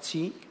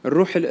կհաղորդակցի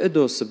الروح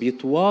القدس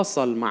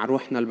بيتواصل مع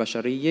روحنا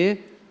البشرية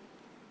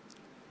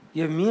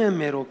եւ միայն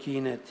մեր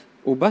հոգին հետ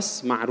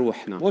وبس مع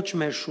روحنا، ոչ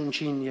մեր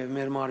շունչին եւ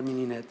մեր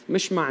մարմինին հետ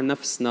مش مع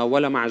نفسنا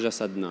ولا مع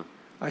جسدنا.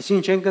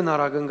 Այսինքն չենք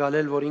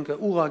հնարագնգալել որ ինքը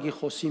ուղագի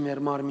խոսի մեր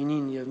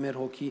մարմինին եւ մեր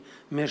հոգի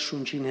մեր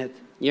շունչին հետ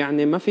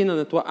يعني ما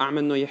فينا نتوقع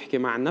منه يحكي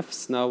مع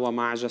نفسنا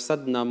ومع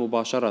جسدنا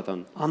مباشرة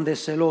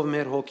անդեսելով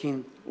մեր հոգին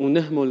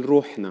ونهمل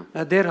روحنا.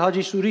 դեր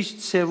հաջի ուրիշ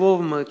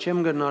ցևով մը չեմ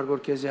գնար որ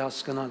քեզի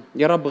հասկանալ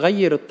يا رب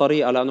غير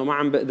الطريقة لأنه ما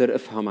عم بقدر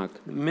أفهمك.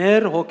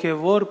 մեր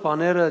հոգեվոր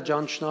բաները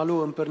ճանչնալու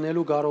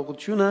ըմբռնելու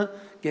կարողությունը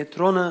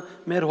կետրոնը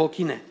մեր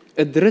հոգին է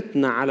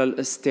قدرتنا على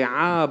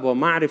الاستيعاب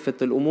ومعرفة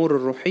الأمور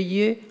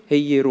الروحية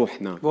هي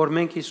روحنا، որ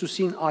մենք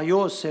Հիսուսին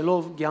այո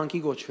սելով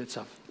ցանկի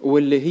գոչվեցավ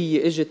واللي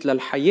هي اجت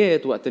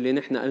للحياة وقت اللي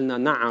نحن قلنا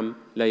نعم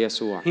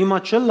ليسوع. հիմա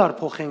չլար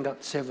փոխենք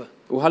այդ ցևը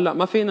وهلأ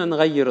ما فينا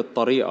نغير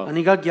الطريقة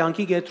անիկա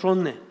ցանկի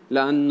կետրոնն է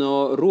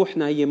لأنه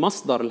روحنا هي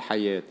مصدر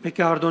الحياة، պետք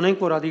է արդոնենք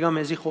որ ադիգա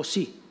մեզի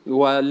խոսի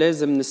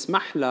ولازم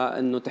نسمح لها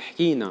أنه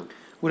تحكينا.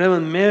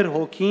 ուրեմն մեր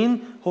հոգին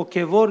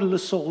հոգեվոր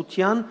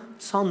լսողության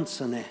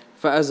ցանցն է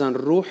فإذا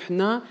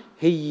روحنا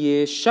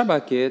هي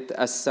شبكة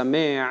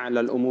السماع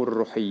للأمور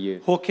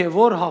الروحية،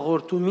 հոգեվոր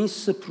հաղորդումի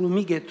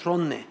սփռումի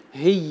կետրոնն է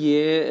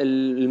هي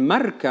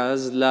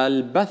المركز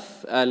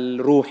للبث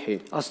الروحي.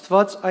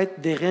 Աստված այդ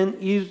դեղեն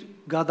իր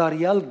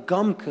գադարյալ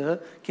գամքը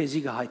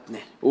քեզի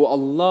գահիտնե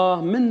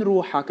والله من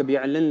روحك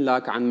بيعلن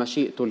لك عن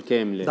مشيئته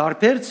الكاملة.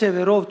 դարբեր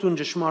ցևերով տուն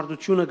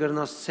ճշմարտությունը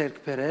գրնաս ցերկ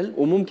բերել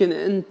وممكن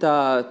أنت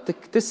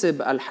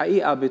تكتسب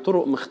الحقيقة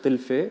بطرق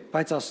مختلفة،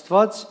 բայց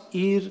Աստված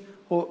իր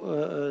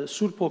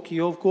Սուրբ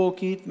ոգիով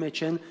կողքիդ մեջ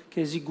են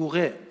քեզի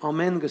գուղե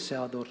ամեն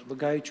գսեադոր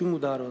վգայություն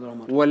ու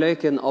դարոդրամար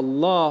ولكن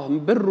الله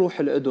بالروح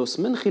القدس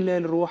من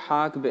خلال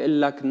روحك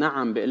بيقول لك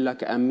نعم، بيقول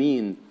لك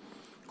أمين.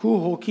 քու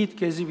հոգիդ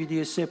քեզի պիտի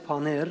էսե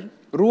բաներ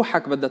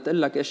روحك بدها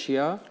تقول لك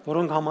أشياء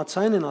որոնք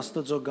համացայն են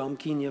Աստծո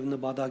գամքին եւ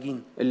նպատակին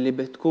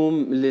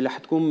اللي رح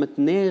تكون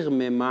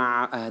متناغمة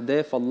مع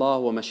أهداف الله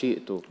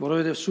ومشيئته،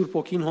 որովհետեւ Սուրբ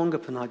ոգին հոնգը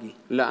փնագի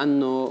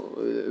لأنه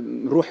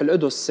روح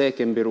القدس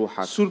ساكن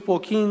بروحك. Սուրբ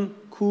ոգին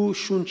քու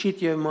շունչիդ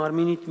եւ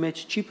մարմինիդ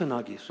մեջ չի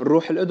փնագիր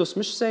الروح القدس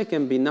مش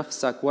ساكن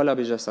بنفسك ولا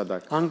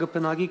بجسدك، հանգը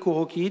փնագի քու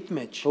հոգիդ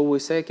մեջ هو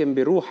ساكن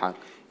بروحك.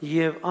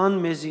 եւ ան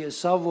մեզի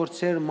սա որ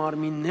ծեր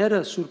մարմինները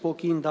Սուրբ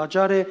ոգին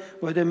դաջար է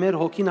որովհետեւ մեր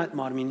հոգին այդ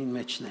մարմինին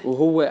մեջն է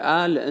وهو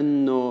قال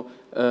إنه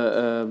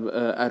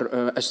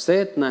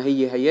أجسادنا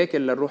هي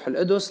هياكل للروح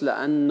القدس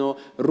لأنه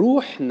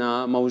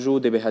روحنا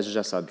موجودة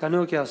بهالجسد.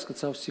 Կանոք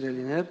հասկացավ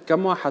սիրելիներ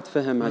كم واحد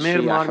فهم մեր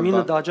هالشيء يا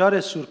մարմինը أحبة؟ դաջար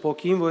է Սուրբ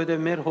ոգին որովհետեւ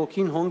մեր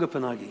հոգին հոնգը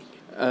փնագի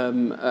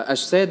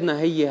أجسادنا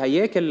هي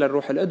هياكل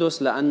للروح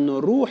القدس لأنه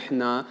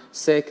روحنا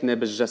ساكنة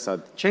بالجسد.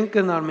 Չենք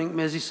կնար մենք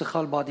մեզի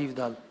սխալ բադիվ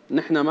դալ։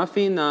 نحن ما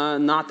فينا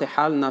نعطي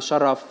حالنا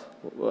شرف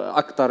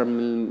أكثر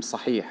من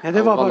الصحيح أو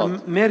Հետևաբար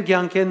غلط. մեր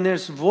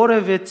ցանկներս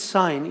որևէ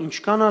ցայն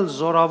ինչքանալ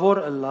զորավոր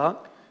ըլլա,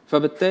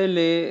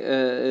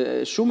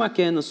 فبالتالي شو ما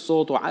كان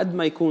الصوت وقد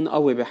ما يكون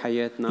قوي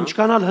بحياتنا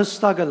ինչքանալ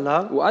հստակ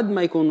ըլլա, وقد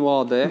ما يكون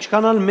واضح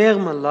ինչքանալ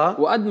մեղմ ըլլա,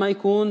 وقد ما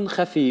يكون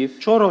خفيف،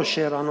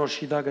 չորոշեր անոր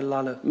շիդա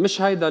գլալը։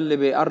 مش هيدا اللي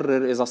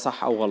بيقرر إذا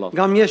صح أو غلط.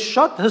 Գամ ես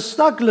շատ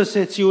հստակ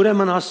լսեցի,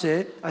 ուրեմն ասե,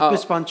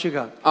 այդպես բան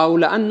չկա։ أو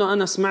لأنه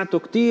أنا سمعته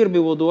كتير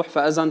بوضوح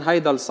فإذا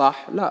هيدا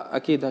الصح، لا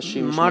أكيد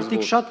هالشي مش Մարդիկ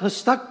مزبوط. շատ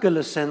հստակ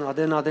կլսեն,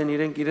 ադեն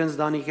իրենք իրենց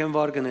դանիքեն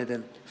վար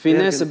գնեդեն։ في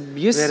ناس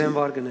վերեն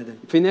վար գնեդեն։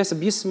 في ناس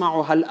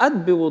بيسمعوا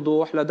هالقد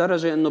بوضوح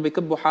لدرجة إنه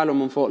بيكبوا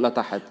حالهم من فوق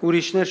لتحت.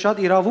 Ուրիշներ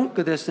շատ իրավունք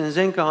կտեսնեն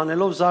զենքը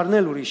հանելով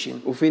զարնել ուրիշին։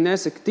 وفي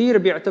ناس كتير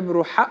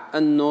بيعتبروا حق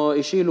إنه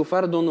يشيلوا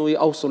فردهم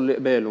ويقوصوا اللي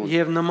قبالهم.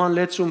 Եվ նման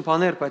լեցուն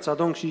բաներ, բայց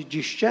ադոնք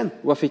ճիշտ չեն։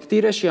 وفي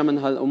كتير أشياء من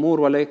هالأمور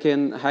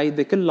ولكن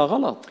هيدي كلها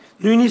غلط.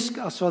 Նույնիսկ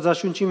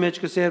Աստվածաշունչի մեջ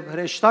կսեր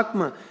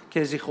հրեշտակը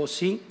քեզի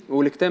խոսի,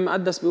 والكتاب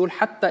المقدس بيقول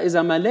حتى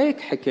إذا ملاك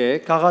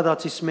حكاك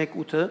Գաղադացիս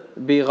 1:8,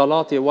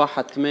 بغلاطي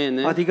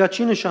 1:8 ադիգա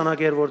չի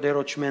նշանակեր որ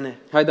դերոճմեն է։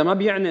 هيدا ما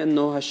بيعني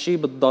إنه هالشي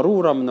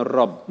بالضرورة من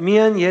الرب.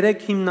 Միայն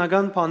 3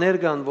 հիմնական բաներ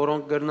կան,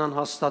 որոնք կրնան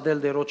հաստատել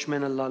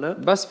դերոճմենը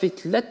լալը։ بس في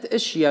 3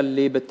 أشياء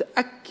اللي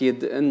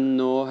بتأكد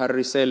إنه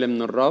هالرسالة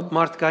من الرب.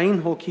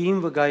 Մարդկային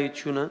հոգիին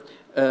վկայությունը,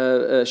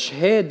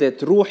 شهادة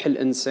روح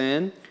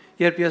الإنسان.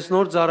 երբ ես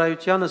նոր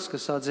ծառայությանը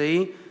սկսած էի,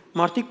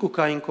 մարդիկ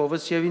կուքային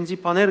կովս եւ ինձի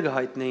բաներ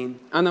կհայտնեին։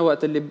 أنا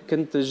وقت اللي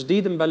كنت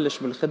جديد مبلش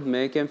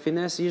بالخدمة كان في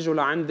ناس يجوا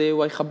لعندي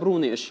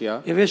ويخبروني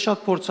أشياء Եվ ես շատ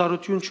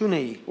փորձառություն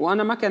չունեի։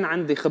 وأنا ما كان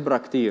عندي خبرة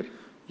كتير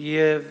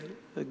Եվ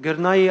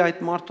գրնայի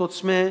այդ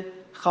մարդոցմե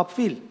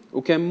խապվիլ։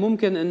 وكان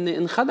ممكن إني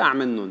انخدع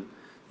منهم.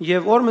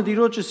 Եվ օրը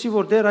դիրոջսի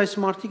որ դեր այս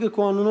մարդիկը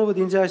քո անունով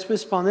ինձ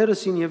այսպես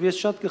բաներսին եւ ես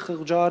շատ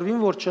կխղճարվին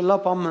որ չլա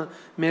բամը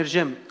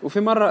մերժեմ։ وفي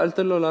مرة قلت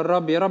له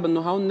للرب يا رب إنه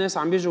هون الناس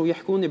عم بيجوا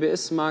يحكوني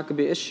باسمك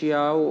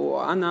بأشياء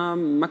وأنا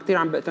ما كتير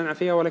عم بقتنع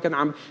فيها ولكن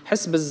عم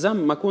حس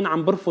بالذنب ما أكون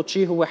عم برفض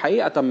شيء هو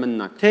حقيقة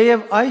منك. Թեև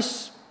այս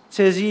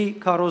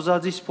ցեզի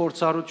կարոզածի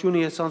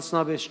սպորտարությունը ես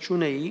անցնաբես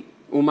չունեի,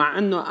 ومع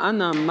إنه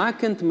أنا ما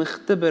كنت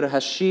مختبر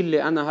هالشيء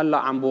اللي أنا هلا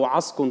عم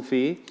بوعظكم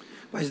فيه.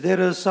 բայց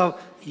դերսա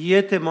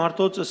եթե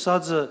մարդոց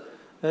ըսածը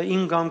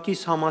ին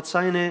գամքիս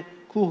համացայն է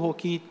քու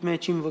հոգիդ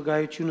մեջ իմ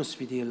վկայությունը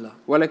սվիդիլա։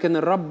 ولكن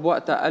الرب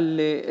وقتها قال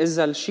لي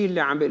إذا الشيء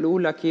اللي عم بيقولوا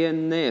لك إياه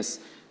الناس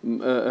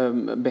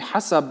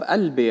بحسب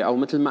قلبي أو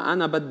مثل ما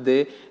أنا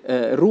بدي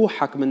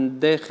روحك من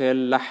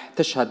الداخل رح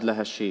تشهد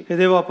لهالشيء.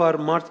 Հետևաբար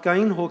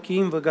մարդկային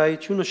հոգիին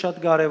վկայությունը շատ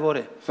կարևոր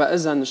է։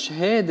 فإذا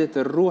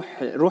شهادة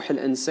روح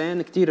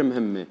الإنسان كتير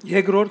مهمة.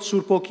 Երկրորդ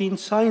Սուրբ ոգին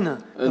ցայնը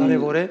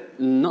կարևոր է։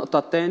 النقطة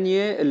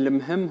الثانية اللي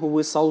مهم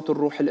هو صوت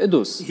الروح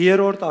القدس.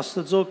 Երրորդ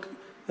Աստծո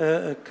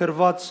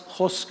կրված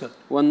խոսքը։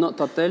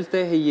 والنقطة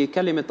الثالثة هي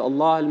كلمة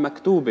الله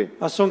المكتوبة.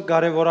 Ասոնք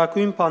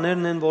կարևորագույն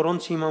բաներն են,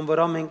 որոնց հիման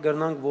վրա մենք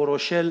կրնանք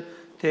որոշել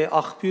թե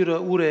աղբյուրը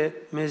ուր է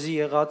մեզի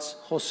եղած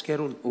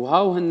խոսքերուն։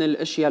 وهاو هن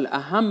الاشياء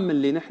الاهم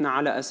اللي نحن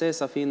على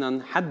اساسها فينا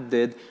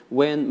نحدد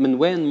من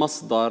وين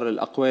مصدر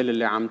الاقوال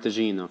اللي عم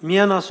تجينا.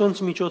 Միան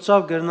ասոնց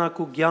միջոցով կրնակ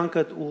ու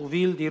ցանկդ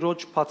ուղիլ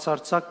դիրոջ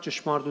բացարձակ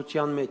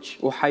ճշմարտության մեջ։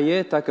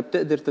 وحياتك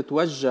بتقدر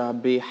تتوجه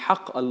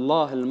بحق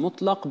الله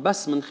المطلق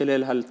بس من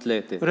خلال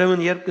هالثلاثه.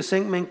 Ուրեմն երբ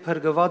կսենք մենք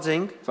փրկված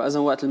ենք, فاذا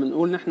وقت اللي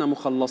بنقول نحن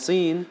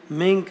مخلصين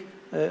մենք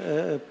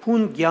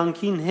փուն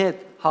ցանկին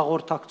հետ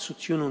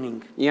հաղորդակցություն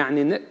ունենք։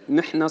 يعني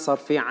نحن صار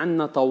في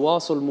عنا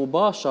تواصل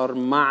مباشر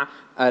مع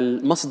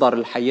المصدر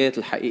الحياة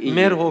الحقيقية.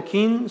 Մեր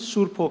հոգին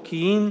Սուրբ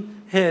հոգին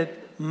հետ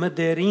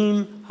մդերիմ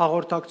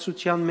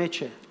հաղորդակցության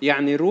մեջ է։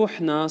 يعني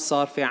روحنا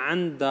صار في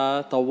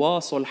عندها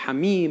تواصل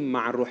حميم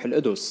مع الروح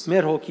القدس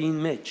Մեր հոգին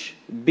մեջ։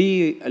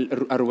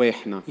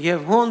 بأرواحنا.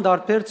 Եվ հոն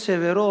դարբեր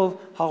ծևերով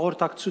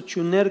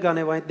հաղորդակցություններ կան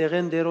եւ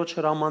այդտեղեն դերոջ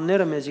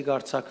հրամանները մեզի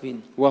գարցակվին։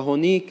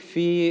 وهونيك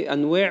في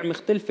أنواع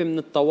مختلفة من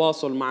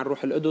التواصل مع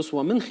الروح القدس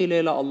ومن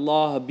خلالها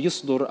الله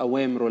بيصدر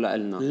أوامره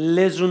لنا.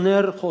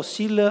 Լեզուներ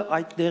խոսիլը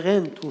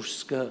այդտեղեն դուրս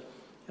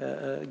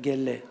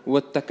կգելե։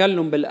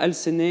 والتكلم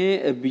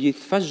بالألسنة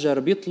بيتفجر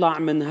بيطلع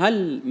من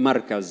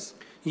هالمركز.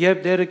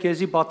 Երբ դերը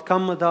քեզի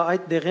պատկամը դա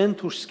այդտեղեն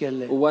դուրս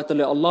կելե։ وقت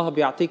اللي الله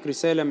بيعطيك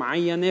رسالة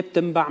معينة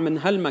بتنبع من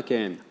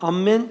هالمكان.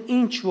 Ամեն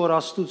ինչ որ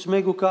Աստուծո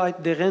մեկ ու կա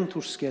այդտեղեն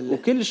դուրս կելե։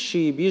 وكل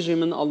شيء بيجي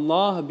من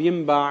الله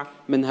بينبع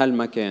من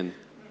هالمكان.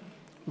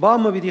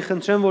 Բամը պիտի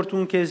խնդրեմ որ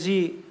դու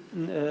քեզի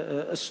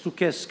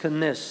ստուկես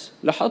քնես։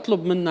 رح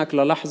أطلب منك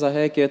للحظة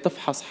هيك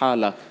تفحص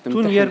حالك Դու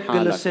تمتحن երբ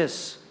حالك. գլսես,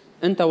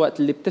 أنت وقت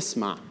اللي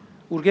بتسمع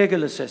ուրգե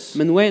գլսես։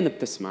 من وين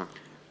بتسمع؟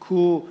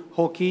 Քու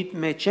հոգիդ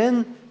մեջ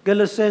են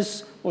գլսես,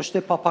 ոչ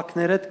թե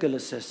փափակներդ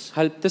գլսես։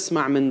 هل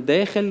بتسمع من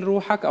داخل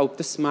روحك أو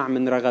بتسمع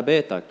من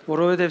رغباتك؟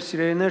 Որովհետև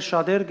սիրելիներ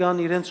շատեր կան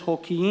իրենց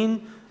հոգիին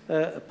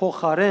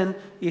փոխարեն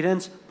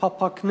իրենց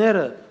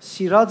փափակները,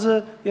 սիրածը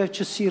եւ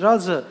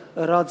չսիրածը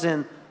ըրած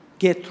են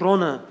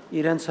գետրոնը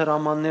իրենց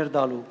հրամաններ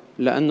դալու։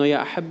 لأنه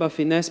يا أحبة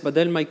في ناس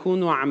بدل ما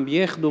يكونوا عم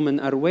بياخدوا من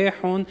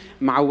أرواحهم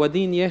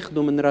معودين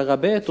ياخدوا من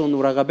رغباتهم،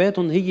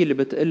 ورغباتهم هي اللي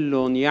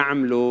بتقلهم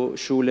يعملوا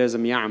شو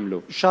لازم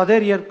يعملوا.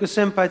 Շատեր երբ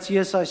կսեմ, բայց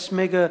ես այս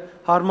մեկը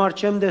հարմար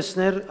չեմ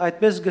տեսներ,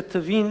 այդպես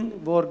գտվին,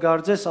 որ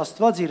գարձես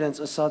Աստված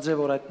իրենց ըսած է,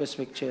 որ այդպես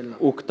մեկ չելնա։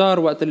 وكتار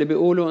وقت اللي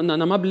بيقولوا إن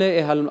أنا ما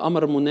بلاقي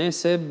هالأمر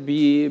مناسب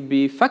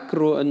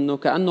بيفكروا إنه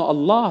كأنه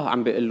الله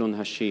عم بيقول لهم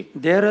هالشي.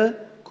 Դերը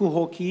քու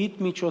հոգիդ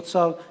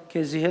միջոցով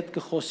քեզի հետ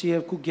կխոսի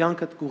եւ քու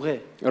կյանքդ կուղե։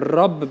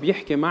 الرب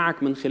بيحكي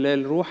معك من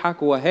خلال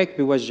روحك وهيك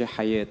بيوجه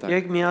حياتك.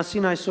 Եկ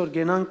միասին այսօր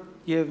գենանք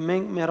եւ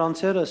մենք մեր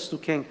անձերը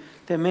ստուգենք,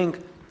 թե մենք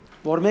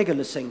որ մեկը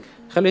լսենք։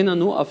 خلينا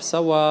نوقف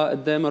سوا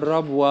قدام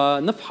الرب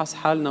ونفحص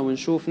حالنا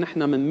ونشوف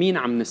نحن من مين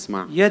عم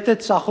نسمع. Եթե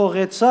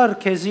ցախողեցար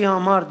քեզի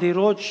համար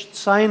դիրոջ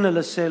ցայնը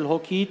լսել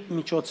հոգիդ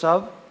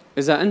միջոցով,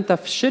 إذا أنت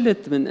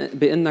فشلت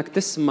بأنك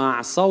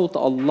تسمع صوت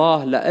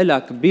الله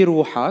لإلك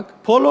بروحك،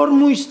 բոլոր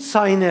մույս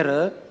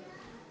ցայները,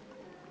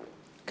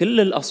 كل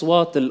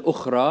الأصوات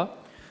الأخرى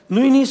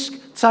նույնիսկ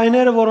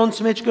ցայները, որոնց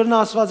մեջ կրնա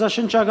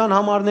աստվածաշնչական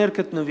համարներ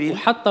գտնվի,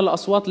 وحتى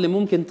الأصوات اللي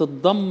ممكن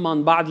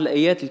تتضمن بعض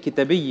الآيات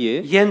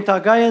الكتابية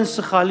ենթակա են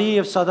սխալի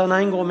եւ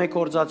սատանային կողմէ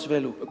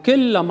կործածվելու։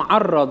 كلها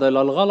معرضة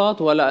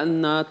للغلط ولا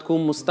أنها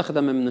تكون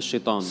مستخدمة من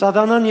الشيطان.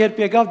 Սատանան երբ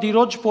եկավ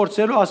դիրոջ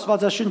փորձելու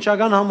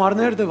աստվածաշնչական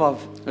համարներ տվավ,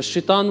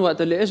 الشيطان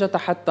وقت اللي اجى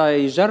حتى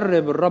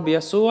يجرب الرب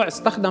يسوع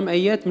استخدم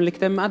آيات من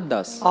الكتاب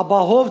المقدس،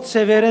 ապահով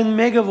ծևերեն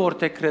մեկը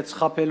որտեքրեց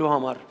խապելու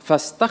համար։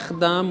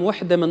 فاستخدم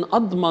وحدة من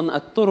أضمن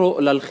الطرق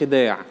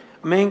للخداع.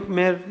 Մենք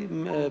մեր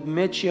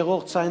մեջ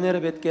եղող ցայները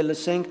պետք է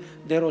լսենք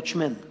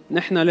դերոճմեն։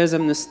 نحن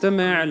لازم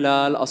نستمع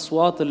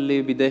للأصوات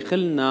اللي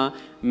بداخلنا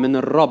من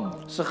الرب.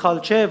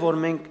 Սխալ չէ, որ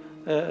մենք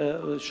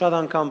շատ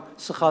անգամ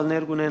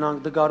սխալներ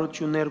կունենանք,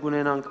 դգարություններ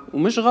կունենանք։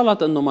 ومش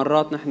غلط انه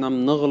مرات نحن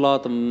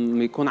بنغلط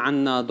بيكون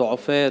عنا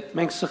ضعفات.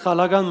 Մենք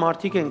սխալական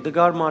մարդիկ ենք,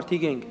 դգար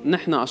մարդիկ ենք։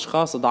 نحن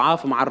اشخاص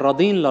ضعاف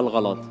معرضين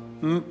للغلط.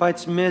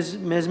 Բայց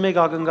մեզ մեկ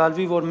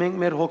ակնկալվի, որ մենք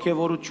մեր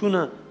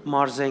հոգևորությունը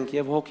մարզենք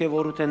եւ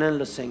հոգևորութենեն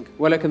լսենք։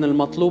 ولكن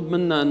المطلوب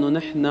منا انه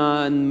نحن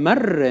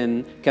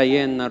نمرن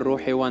كياننا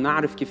الروحي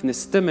ونعرف كيف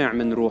نستمع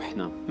من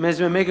روحنا.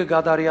 Մեզ մեկը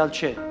գադարյալ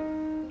չէ։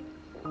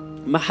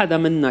 ما حدا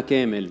منا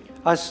كامل.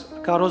 Այս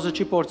կարոզը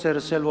չի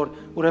փորձերսել, որ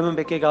ուրեմն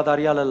պետք է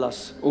գադարյալը լաս։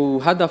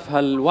 وهدف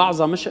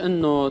هالوعظة مش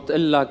انه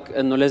تقول لك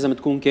انه لازم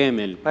تكون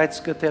كامل،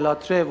 Բայց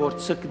կտելատրե, որ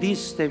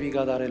ցկդիս տեվի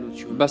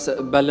գադարելություն։ بس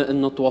بل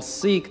انه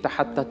توصيك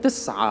حتى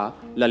تسعى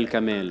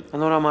للكمال.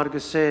 Անորամար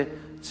գսե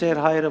ծեր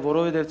հայրը,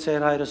 որովհետև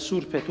ծեր հայրը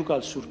սուրբ է, դուք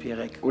ալ սուրբ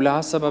եղեք։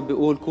 ولهالسبب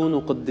بيقول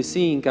كونوا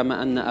قديسين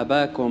كما ان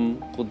اباكم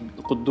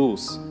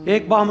قدوس.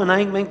 Եկ բա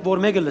մնայինք մենք որ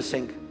մեկը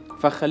լսենք։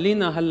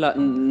 فخلينا هلا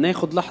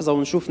ناخذ لحظة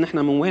ونشوف نحن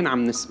من وين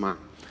عم نسمع.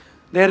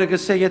 Դերը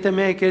գսե եթե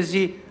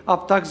մեկեզի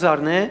ապտակ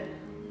զարնե,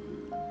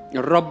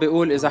 الرب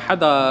بيقول إذا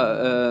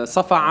حدا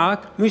صفعك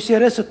մյուս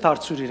երեսը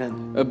դարձուր իրեն։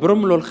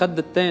 برمله الخد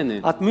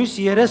الثاني. Այդ մյուս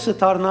երեսը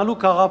դառնալու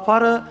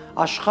գաղափարը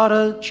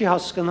աշխարհը չի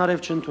հասկանար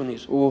եւ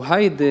չընդունիր։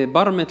 وهيدي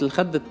برمة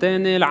الخد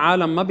الثاني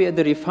العالم ما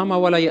بيقدر يفهمها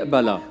ولا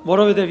يقبلها.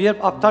 Որովհետև երբ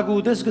ապտակը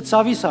ուտես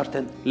գծավիս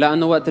արդեն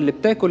لأنه وقت اللي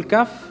بتاكل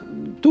كف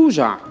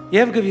بتوجع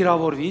եւ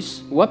գվիրավորվիս,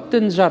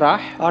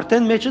 وبتنجرح،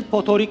 արդեն մեջդ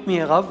փոթորիկ մի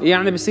եղավ,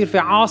 يعني بصير في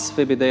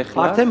عاصفة بداخلك،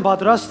 արդեն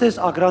պատրաստ ես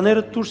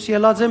ագրաները դուրս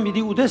ելած են,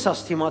 պիտի ուտես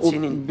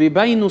աստիմացինին։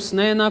 ببينوا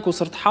اسنانك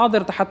وصرت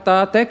حاضر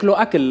حتى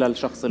تاكلوا أكل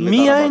للشخص اللي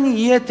Միայն طلبك.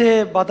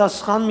 եթե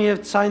պատասխան եւ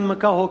ցայն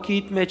մկա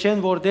հոգիդ մեջ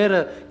են, որ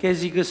դերը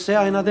քեզի գսե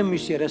այնադեմ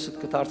մյուս երեսդ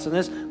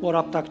կդարձնես, որ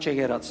ապտակ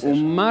չգերացնես։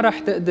 وما رح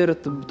تقدر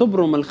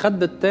تبرم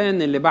الخد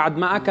الثاني اللي بعد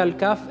ما أكل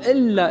كف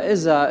إلا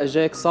إذا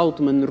اجاك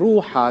صوت من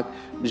روحك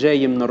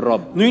جاي من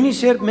الرب.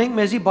 Նույնիսկ երբ մենք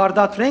մեզի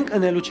բարդատրենք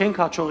ընելու չենք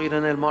հաջող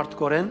իրնել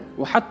մարդկորեն,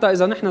 وحتى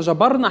إذا نحن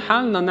جبرنا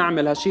حالنا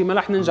نعمل هالشيء ما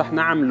رح ننجح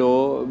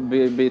نعمله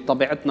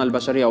بطبيعتنا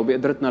البشرية أو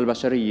بقدرتنا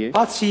البشرية.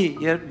 բացի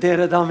երբ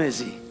դերը դա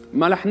մեզի։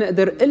 ما رح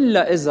نقدر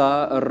إلا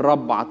إذا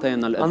الرب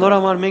عطينا القدرة.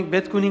 Անորամար մենք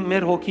պետք ունենք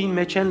մեր հոգին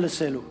մեջ են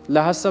լսելու։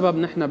 لهالسبب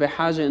نحن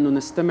بحاجة إنه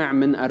نستمع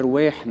من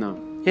أرواحنا.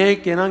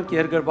 Եկ գնանք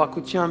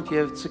երկրբակությամբ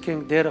եւ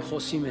ցկենք դերը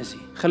խոսի մեզի։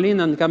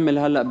 خلينا نكمل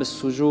هلأ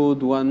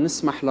بالسجود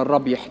ونسمح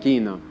للرب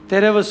يحكينا.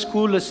 Տերևս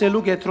քու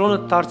լսելու կետրոնը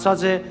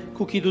դարձած է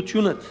քու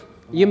գիտությունդ։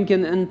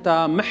 يمكن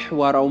أنت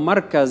محور أو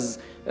مركز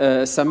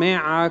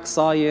سماعك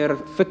صاير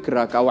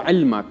فكرك أو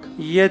علمك.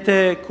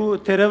 Եթե քու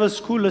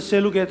տերևս քու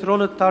լսելու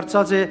կետրոնը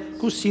դարձած է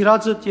քու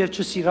սիրածդ եւ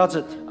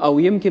չսիրածդ։ أو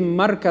يمكن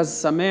مركز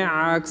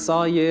سماعك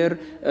صاير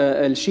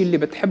الشيء اللي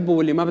بتحبه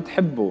واللي ما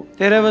بتحبه.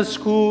 Տերևս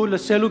քու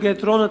լսելու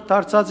կետրոնը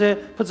դարձած է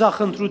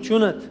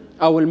փծախնդրությունդ։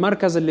 أو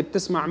المركز اللي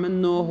بتسمع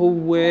منه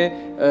هو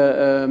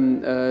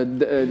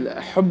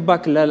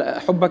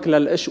حبك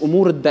للإش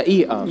أمور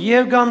الدقيقة.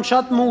 Եվ գամ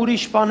շատ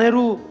ուրիշ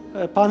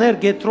բաներ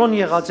կետրոն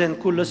եղած են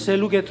քու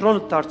լսելու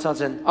կետրոնը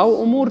դարձած են։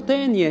 أو أمور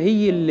تانية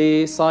هي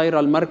اللي صايرة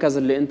المركز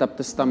اللي أنت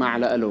بتستمع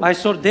له.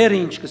 Այսօր դերը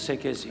ինչ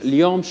կսեկեզի։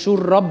 اليوم شو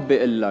الرب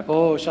بيقول لك؟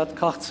 Օ, շատ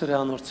քաղցր է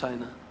անոր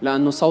ցայնը։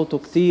 لأنه صوته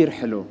كتير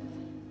حلو.